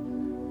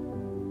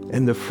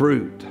and the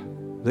fruit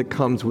that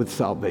comes with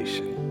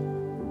salvation.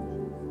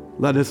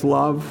 Let us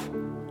love,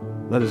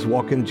 let us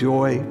walk in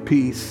joy,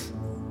 peace,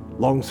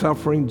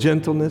 long-suffering,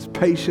 gentleness,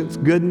 patience,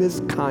 goodness,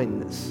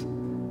 kindness.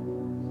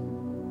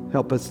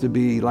 Help us to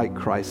be like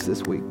Christ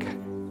this week.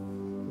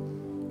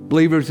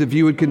 Believers, if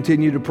you would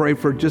continue to pray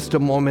for just a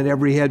moment,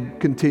 every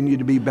head continue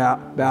to be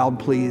bowed,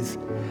 please.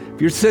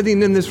 If you're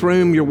sitting in this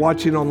room, you're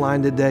watching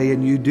online today,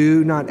 and you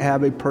do not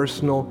have a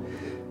personal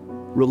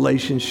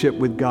relationship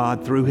with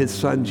God through his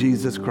Son,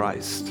 Jesus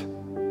Christ,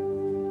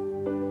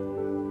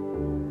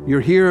 you're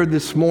here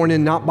this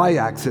morning not by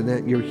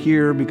accident. You're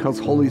here because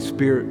Holy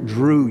Spirit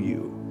drew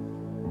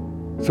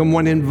you.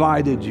 Someone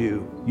invited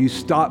you. You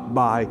stopped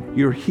by.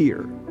 You're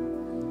here.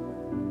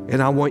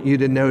 And I want you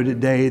to know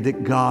today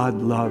that God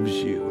loves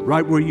you.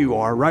 Right where you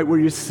are, right where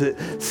you're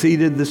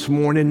seated this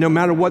morning, no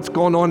matter what's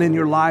going on in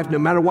your life, no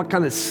matter what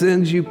kind of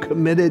sins you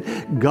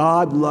committed,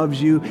 God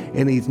loves you,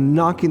 and he's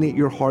knocking at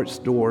your heart's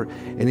door,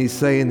 and he's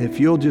saying, if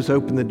you'll just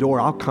open the door,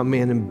 I'll come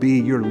in and be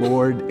your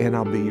Lord, and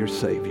I'll be your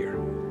Savior.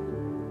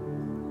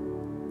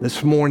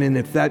 This morning,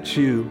 if that's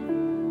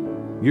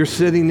you, you're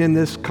sitting in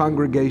this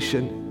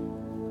congregation,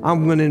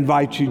 I'm going to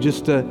invite you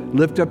just to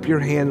lift up your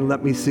hand and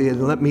let me see it,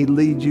 and let me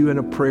lead you in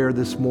a prayer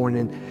this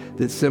morning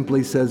that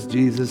simply says,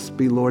 Jesus,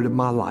 be Lord of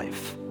my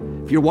life.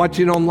 If you're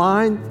watching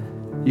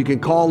online, you can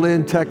call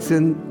in, text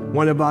in,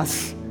 one of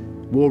us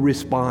will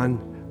respond.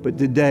 But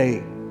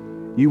today,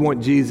 you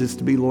want Jesus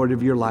to be Lord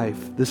of your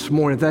life. This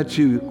morning, if that's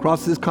you,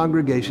 across this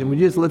congregation, would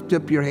you just lift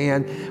up your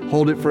hand,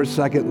 hold it for a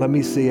second, let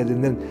me see it,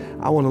 and then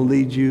I want to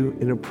lead you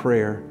in a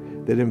prayer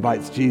that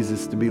invites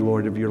Jesus to be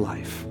Lord of your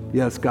life.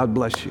 Yes, God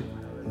bless you.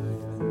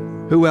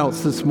 Who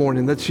else this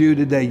morning? That's you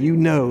today. You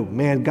know,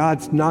 man,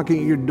 God's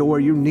knocking at your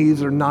door, your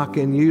knees are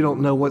knocking, you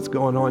don't know what's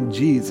going on.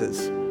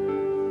 Jesus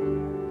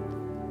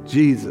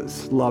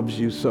loves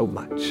you so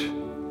much.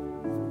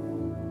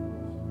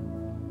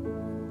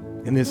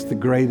 And it's the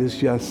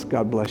greatest yes,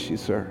 God bless you,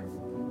 sir.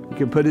 You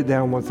can put it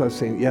down once I've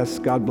seen it. Yes,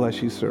 God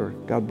bless you, sir.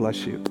 God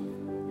bless you.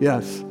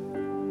 Yes.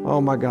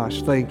 Oh my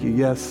gosh, thank you.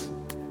 Yes,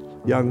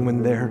 young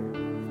one there.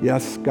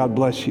 Yes, God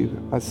bless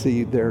you. I see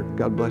you there.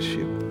 God bless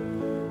you.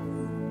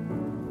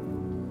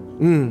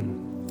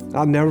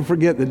 I'll never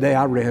forget the day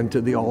I ran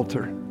to the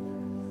altar.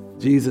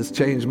 Jesus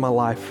changed my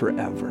life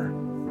forever.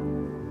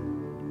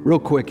 Real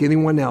quick,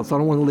 anyone else? I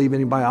don't want to leave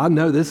anybody. I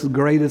know this is the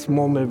greatest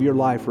moment of your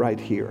life right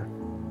here.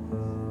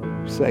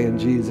 Saying,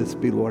 Jesus,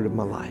 be Lord of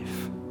my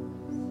life.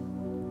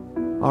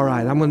 All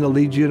right, I'm going to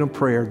lead you in a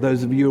prayer.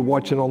 Those of you who are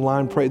watching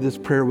online, pray this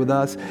prayer with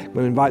us. I'm going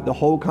to invite the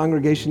whole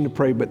congregation to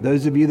pray, but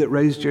those of you that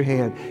raised your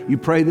hand, you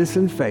pray this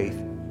in faith.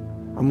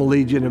 I'm going to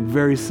lead you in a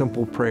very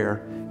simple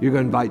prayer. You're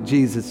going to invite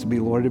Jesus to be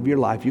Lord of your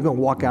life. You're going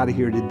to walk out of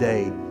here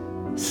today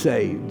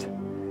saved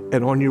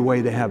and on your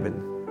way to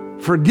heaven,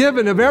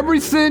 forgiven of every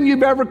sin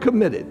you've ever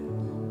committed,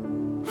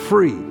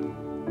 free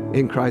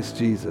in Christ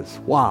Jesus.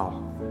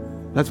 Wow,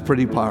 that's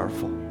pretty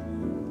powerful.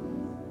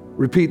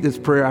 Repeat this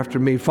prayer after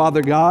me.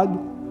 Father God,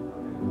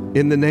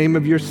 in the name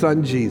of your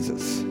Son,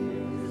 Jesus,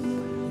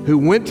 who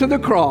went to the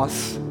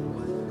cross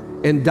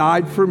and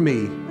died for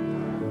me,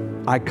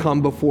 I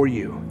come before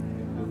you.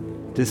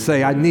 to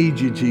say, I need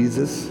you,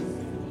 Jesus.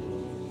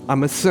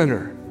 I'm a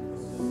sinner.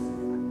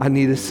 I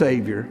need a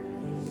Savior.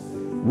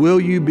 Will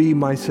you be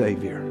my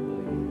Savior?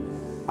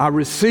 I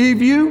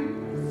receive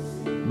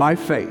you by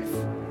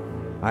faith.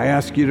 I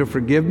ask you to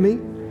forgive me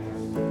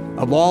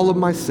of all of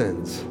my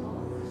sins.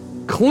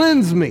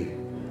 Cleanse me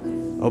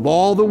of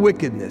all the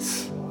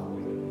wickedness.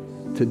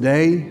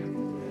 Today,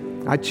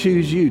 I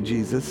choose you,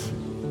 Jesus.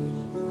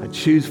 I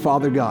choose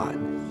Father God.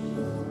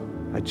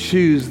 I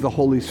choose the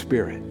Holy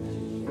Spirit.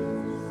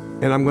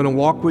 And I'm going to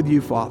walk with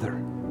you, Father,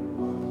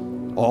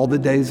 all the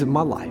days of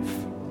my life.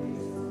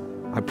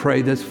 I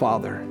pray this,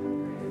 Father,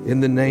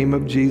 in the name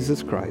of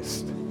Jesus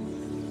Christ.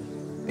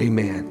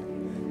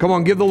 Amen. Come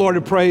on, give the Lord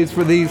a praise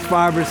for these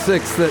 5 or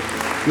 6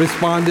 that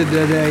responded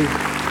today.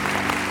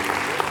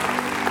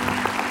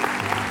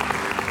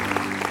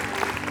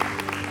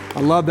 I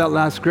love that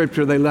last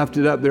scripture. They left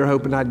it up there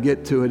hoping I'd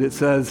get to it. It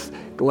says,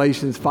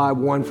 Galatians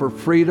 5:1, for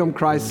freedom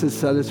Christ has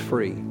set us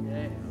free.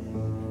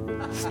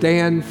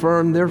 Stand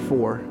firm,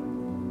 therefore.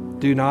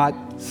 Do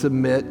not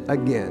submit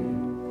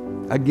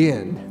again.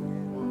 Again.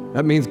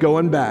 That means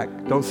going back.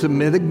 Don't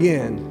submit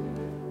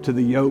again to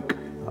the yoke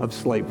of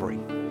slavery,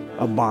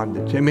 of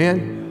bondage.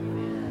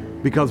 Amen?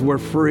 Because we're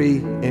free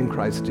in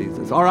Christ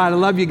Jesus. All right, I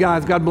love you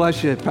guys. God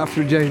bless you.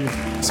 Pastor James.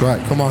 That's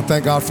right. Come on.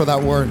 Thank God for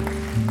that word.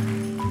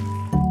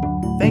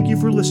 Thank you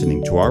for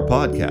listening to our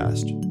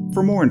podcast.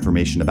 For more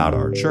information about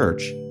our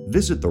church,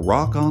 visit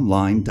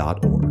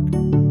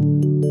therockonline.org.